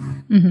moment.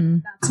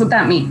 That's what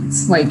that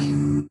means. Like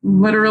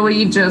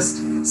literally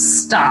just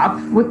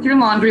stop with your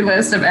laundry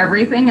list of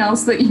everything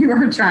else that you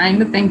are trying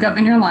to think of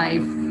in your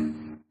life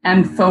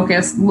and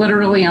focus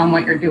literally on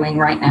what you're doing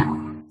right now.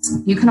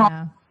 You can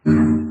also,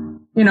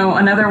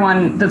 another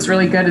one that's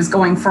really good is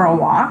going for a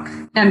walk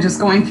and just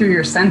going through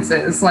your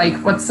senses. Like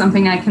what's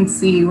something I can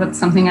see? What's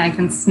something I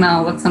can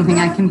smell? What's something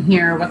I can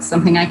hear? What's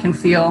something I can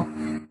feel?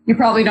 You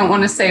probably don't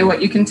want to say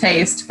what you can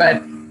taste,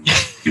 but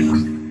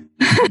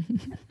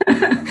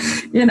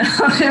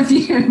if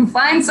you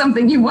find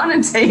something you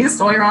want to taste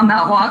while you're on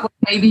that walk,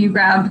 maybe you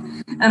grab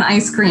an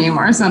ice cream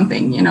or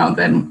something,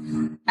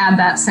 then add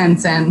that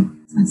sense in.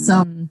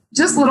 So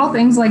just little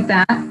things like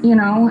that,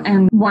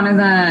 and one of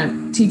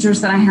the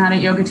teachers that I had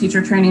at yoga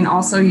teacher training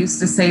also used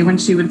to say when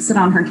she would sit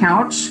on her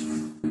couch,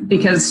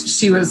 because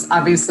she was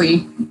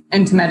obviously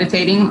into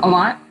meditating a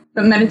lot,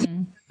 but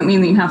meditating doesn't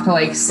mean that you have to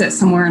like sit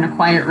somewhere in a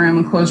quiet room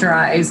and close your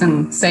eyes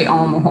and say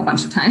Om a whole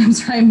bunch of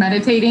times, right?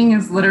 Meditating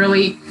is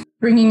literally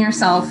bringing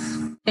yourself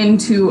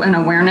into an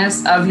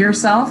awareness of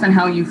yourself and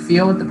how you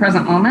feel at the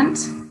present moment,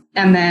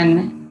 and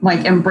then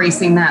like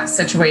embracing that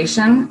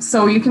situation.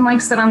 So you can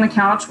like sit on the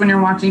couch when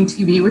you're watching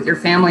TV with your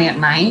family at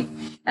night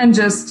and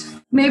just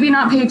maybe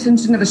not pay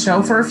attention to the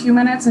show for a few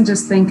minutes and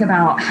just think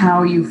about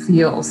how you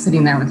feel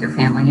sitting there with your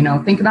family.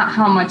 Think about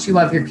how much you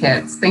love your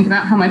kids. Think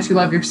about how much you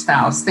love your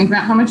spouse. Think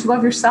about how much you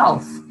love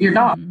yourself, your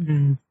dog,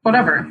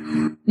 whatever,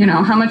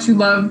 how much you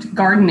loved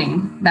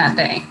gardening that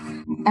day.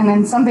 And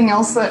then something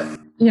else that,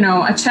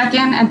 a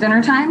check-in at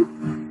dinner time.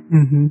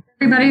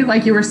 Everybody,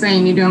 like you were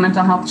saying, you do a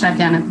mental health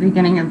check-in at the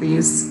beginning of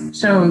these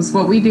shows.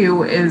 What we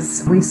do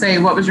is we say,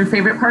 what was your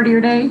favorite part of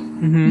your day?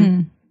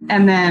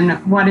 And then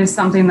what is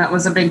something that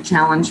was a big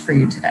challenge for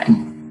you today?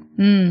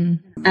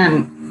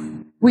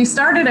 And we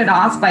started it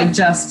off by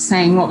just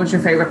saying, what was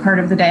your favorite part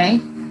of the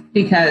day?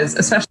 Because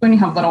especially when you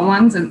have little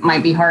ones, it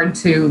might be hard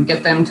to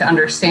get them to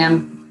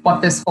understand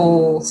what this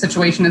whole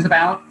situation is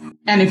about.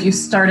 And if you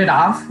started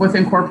off with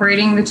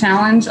incorporating the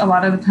challenge, a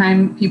lot of the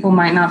time people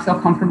might not feel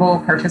comfortable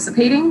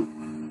participating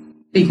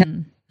because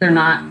they're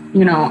not,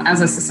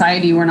 as a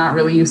society, we're not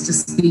really used to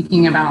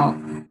speaking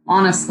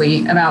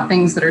honestly about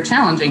things that are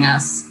challenging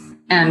us.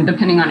 And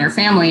depending on your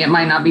family, it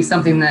might not be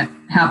something that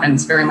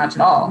happens very much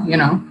at all,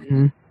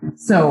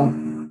 So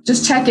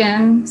just check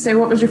in, say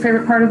what was your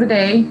favorite part of the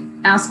day,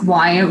 ask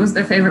why it was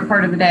their favorite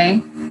part of the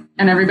day,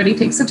 and everybody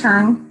takes a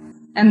turn.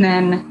 And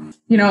then,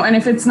 and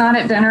if it's not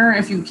at dinner,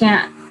 if you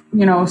can't,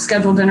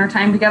 schedule dinner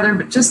time together,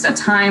 but just a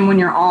time when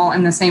you're all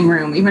in the same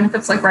room, even if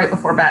it's like right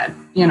before bed,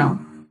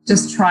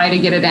 just try to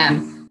get it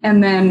in.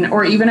 And then,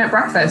 or even at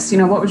breakfast,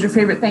 what was your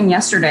favorite thing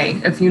yesterday?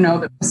 If you know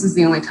that this is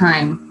the only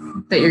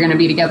time that you're going to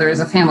be together as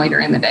a family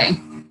during the day,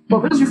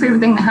 what was your favorite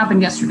thing that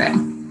happened yesterday?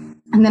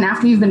 And then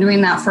after you've been doing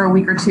that for a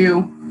week or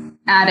two,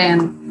 add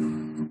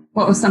in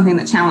what was something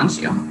that challenged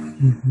you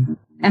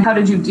and how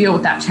did you deal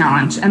with that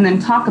challenge? And then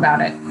talk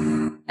about it.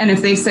 And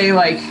if they say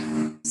like,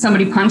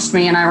 somebody punched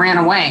me and I ran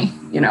away,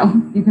 you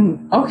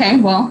can, okay,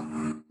 well,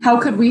 how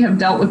could we have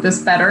dealt with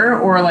this better?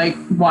 Or like,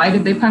 why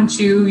did they punch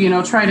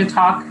you? Try to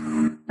talk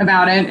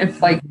about it.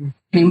 If like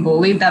getting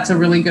bullied, that's a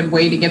really good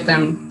way to get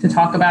them to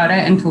talk about it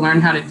and to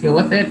learn how to deal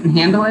with it and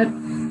handle it.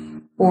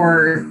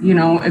 Or,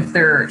 if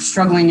they're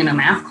struggling in a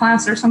math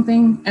class or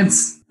something,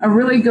 it's a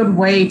really good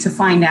way to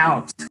find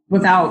out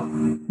without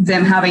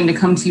them having to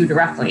come to you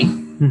directly.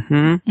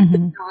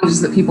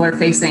 Challenges that people are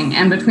facing.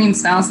 And between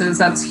spouses,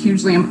 that's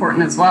hugely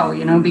important as well,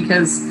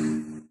 because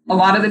a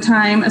lot of the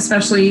time,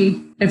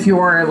 especially if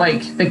you're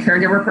like the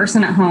caregiver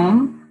person at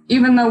home,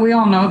 even though we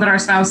all know that our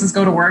spouses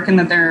go to work and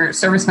that they're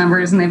service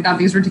members and they've got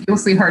these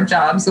ridiculously hard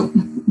jobs,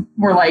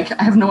 we're like,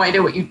 I have no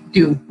idea what you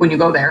do when you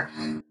go there.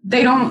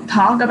 They don't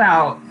talk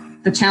about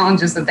the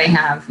challenges that they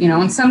have,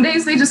 and some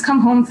days they just come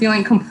home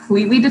feeling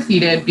completely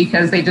defeated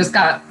because they just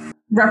got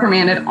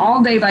reprimanded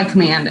all day by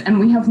command. And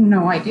we have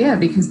no idea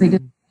because they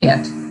didn't say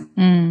it.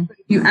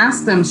 You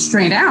ask them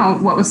straight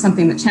out, what was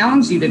something that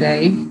challenged you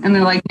today? And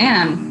they're like,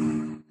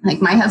 man,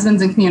 like my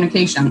husband's in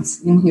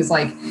communications. And he's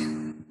like,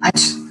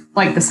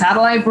 like the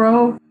satellite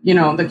broke,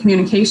 the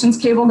communications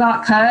cable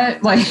got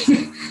cut. Like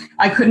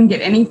I couldn't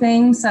get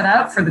anything set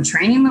up for the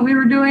training that we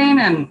were doing.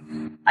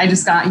 And I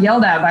just got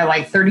yelled at by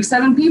like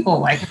 37 people,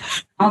 like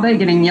all day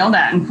getting yelled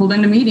at and pulled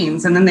into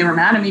meetings. And then they were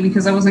mad at me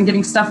because I wasn't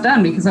getting stuff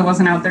done because I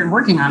wasn't out there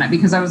working on it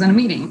because I was in a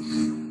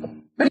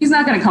meeting. But he's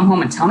not going to come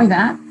home and tell me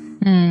that,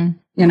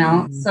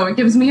 So it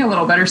gives me a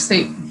little better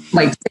state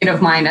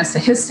of mind as to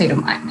his state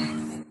of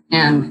mind.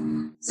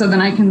 And so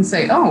then I can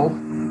say, oh,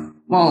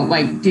 well,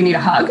 like, do you need a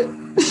hug?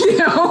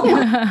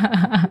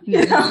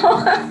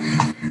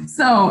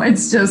 So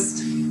it's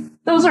just,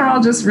 those are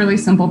all just really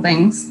simple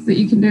things that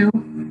you can do,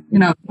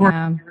 for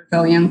your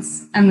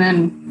resilience. And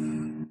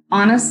then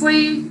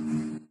honestly,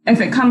 if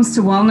it comes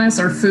to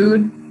wellness or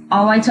food,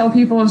 all I tell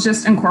people is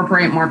just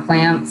incorporate more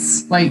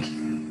plants. Like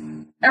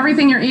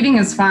everything you're eating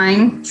is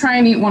fine. Try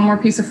and eat one more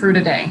piece of fruit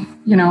a day,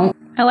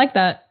 I like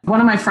that. One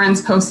of my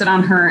friends posted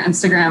on her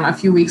Instagram a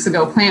few weeks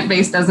ago,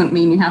 plant-based doesn't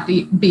mean you have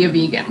to be a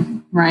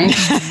vegan, right?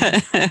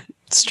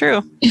 It's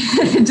true.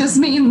 It just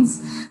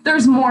means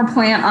there's more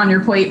plant on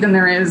your plate than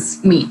there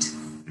is meat.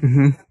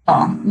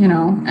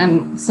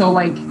 And so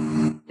like,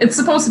 it's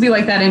supposed to be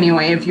like that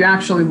anyway. If you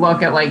actually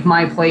look at like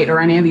My Plate or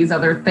any of these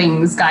other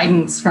things,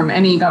 guidance from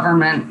any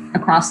government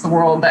across the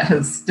world that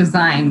has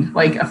designed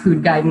like a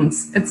food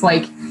guidance, it's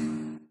like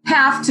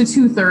half to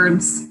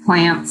 2/3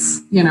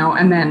 plants,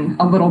 and then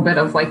a little bit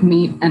of like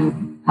meat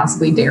and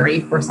possibly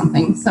dairy or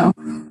something. So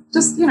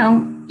just,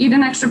 eat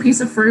an extra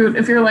piece of fruit.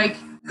 If you're like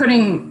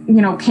putting,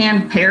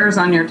 canned pears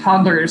on your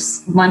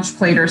toddler's lunch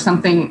plate or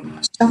something,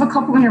 shove a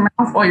couple in your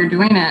mouth while you're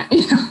doing it,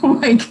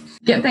 like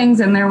get things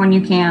in there when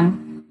you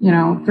can,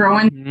 throw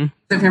in,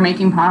 if you're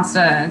making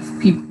pasta,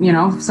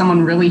 if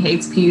someone really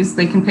hates peas,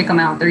 they can pick them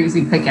out. They're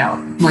easy to pick out.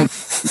 Like,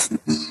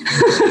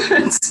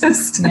 it's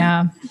just,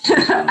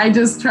 I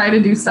just try to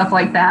do stuff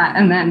like that.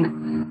 And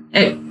then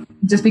it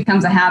just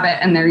becomes a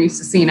habit and they're used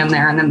to seeing them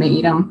there and then they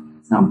eat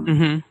them.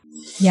 So.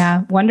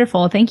 Yeah,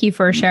 wonderful. Thank you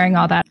for sharing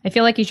all that. I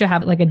feel like you should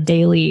have like a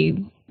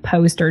daily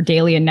post or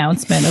daily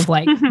announcement of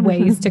like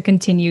ways to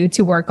continue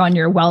to work on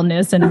your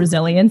wellness and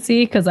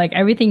resiliency. Cause like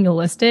everything you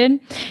listed,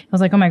 I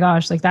was like, oh my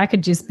gosh, like that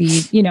could just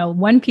be,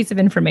 one piece of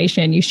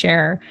information you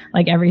share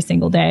like every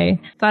single day.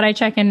 Thought I'd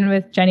check in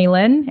with Jenny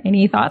Lynn.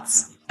 Any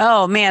thoughts?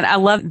 Oh man, I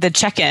love the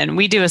check-in.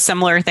 We do a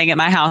similar thing at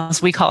my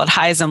house. We call it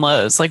highs and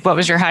lows. Like, what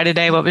was your high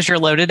today? What was your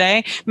low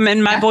today?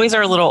 And my boys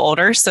are a little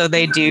older, so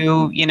they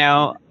do,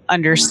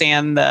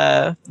 understand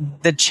the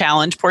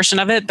challenge portion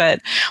of it.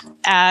 But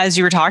as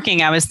you were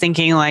talking, I was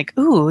thinking like,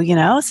 ooh,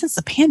 since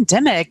the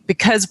pandemic,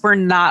 because we're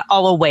not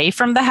all away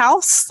from the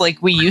house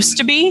like we used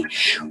to be,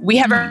 we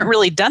haven't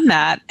really done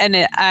that. And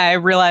I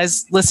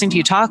realized listening to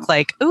you talk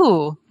like,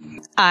 ooh,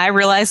 I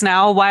realize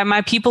now why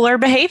my people are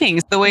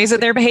behaving the ways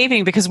that they're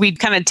behaving, because we've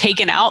kind of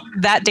taken out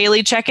that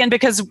daily check-in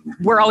because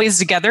we're always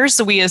together.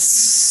 So we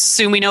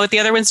assume we know what the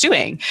other one's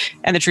doing.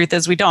 And the truth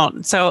is we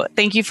don't. So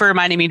thank you for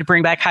reminding me to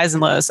bring back highs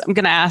and lows. I'm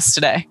going to ask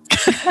today.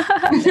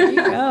 There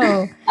you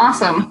go.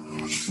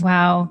 Awesome.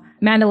 Wow.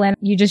 Amanda Lynn,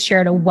 you just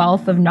shared a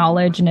wealth of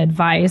knowledge and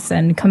advice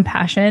and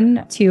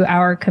compassion to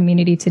our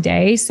community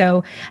today.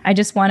 So I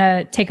just want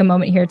to take a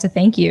moment here to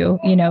thank you,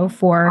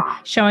 for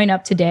showing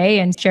up today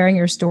and sharing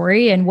your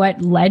story and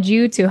what led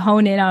you to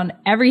hone in on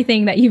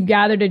everything that you've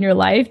gathered in your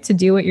life to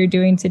do what you're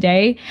doing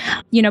today.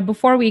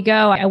 Before we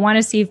go, I want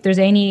to see if there's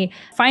any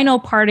final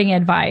parting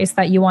advice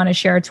that you want to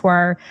share to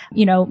our,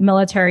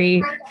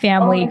 military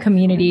family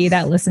community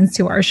that listens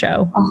to our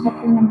show.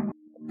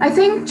 I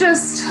think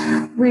just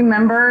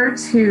remember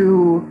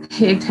to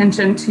pay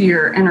attention to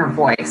your inner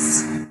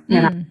voice.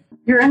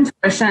 Your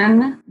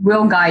intuition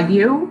will guide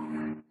you.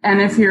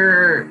 And if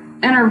your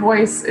inner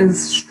voice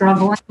is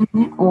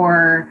struggling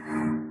or,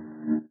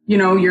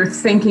 you're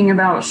thinking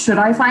about, should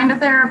I find a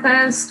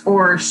therapist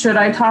or should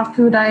I talk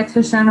to a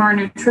dietitian or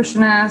a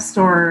nutritionist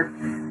or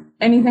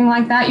anything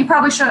like that, you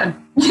probably should.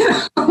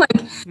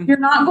 You're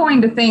not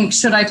going to think,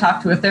 should I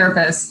talk to a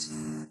therapist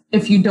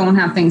if you don't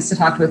have things to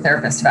talk to a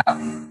therapist about.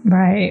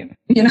 Right.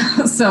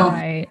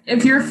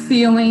 If you're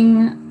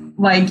feeling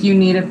like you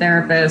need a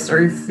therapist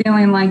or you're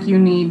feeling like you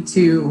need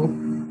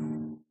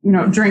to,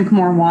 drink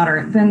more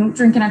water, then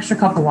drink an extra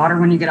cup of water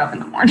when you get up in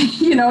the morning,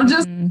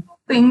 just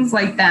things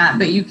like that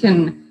you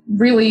can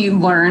really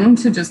learn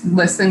to just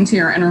listen to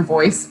your inner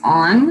voice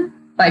on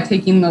by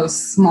taking those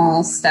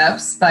small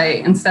steps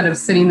instead of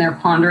sitting there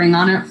pondering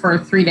on it for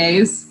 3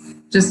 days,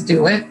 just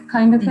do it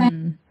kind of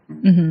thing.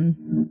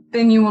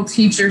 Then you will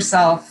teach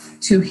yourself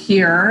to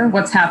hear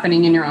what's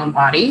happening in your own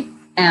body.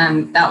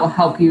 And that will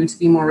help you to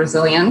be more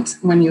resilient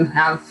when you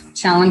have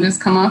challenges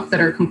come up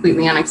that are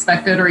completely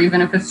unexpected, or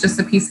even if it's just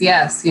a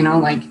PCS,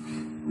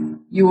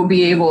 you will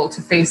be able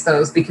to face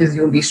those because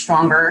you will be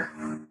stronger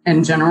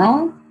in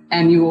general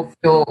and you will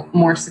feel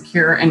more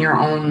secure in your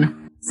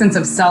own sense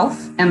of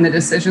self and the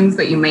decisions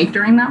that you make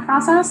during that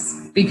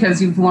process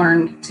because you've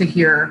learned to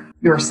hear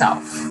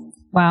yourself.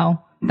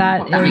 Wow.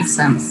 That makes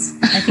sense.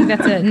 I think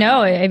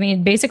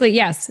that's basically,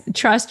 yes,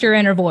 trust your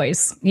inner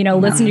voice,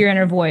 listen to your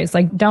inner voice.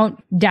 Like,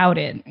 don't doubt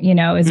it,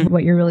 is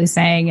what you're really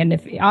saying. And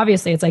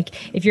obviously it's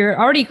like, if you're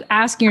already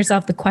asking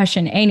yourself the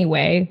question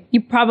anyway,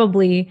 you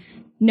probably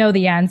know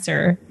the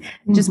answer,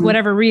 just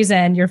whatever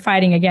reason you're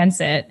fighting against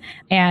it.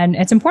 And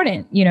it's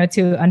important,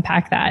 to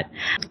unpack that.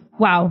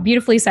 Wow.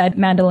 Beautifully said,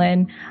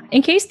 Mandolin.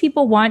 In case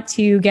people want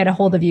to get a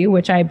hold of you,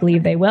 which I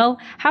believe they will,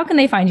 how can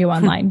they find you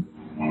online?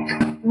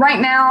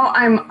 Right now,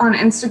 I'm on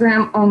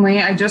Instagram only.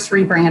 I just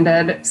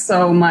rebranded.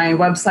 So my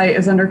website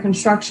is under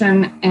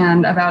construction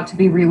and about to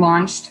be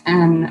relaunched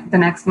in the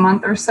next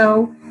month or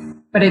so.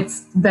 But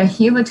it's The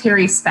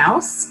Healitary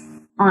Spouse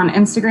on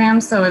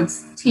Instagram. So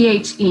it's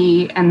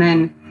THE and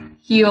then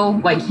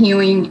heal, like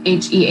healing,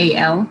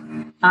 HEAL,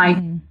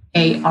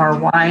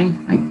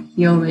 IARY, like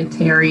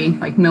healitary,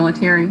 like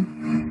military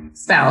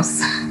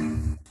spouse.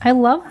 I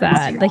love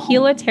that. The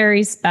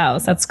Healitary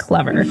Spouse. That's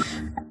clever.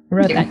 I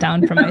wrote that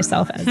down for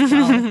myself as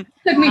well. It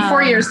took me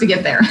 4 years to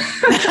get there.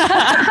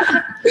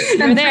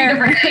 You're there.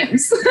 3 different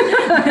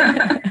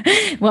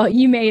names. Well,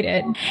 you made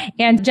it.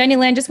 And Jenny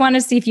Lynn, just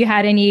wanted to see if you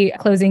had any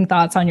closing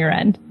thoughts on your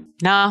end.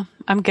 No,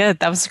 I'm good.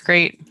 That was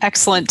great.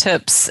 Excellent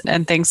tips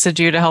and things to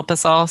do to help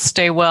us all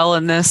stay well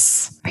in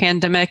this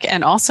pandemic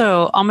and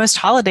also almost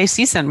holiday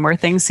season where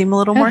things seem a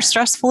little more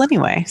stressful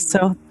anyway.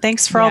 So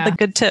thanks for all the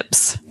good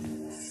tips.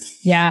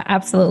 Yeah,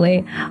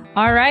 absolutely.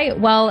 All right.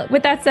 Well,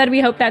 with that said,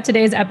 we hope that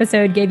today's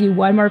episode gave you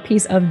one more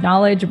piece of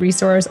knowledge,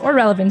 resource, or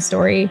relevant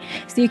story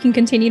so you can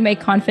continue to make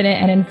confident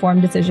and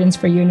informed decisions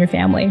for you and your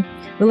family.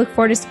 We look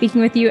forward to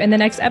speaking with you in the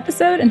next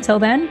episode. Until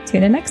then,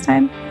 tune in next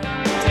time.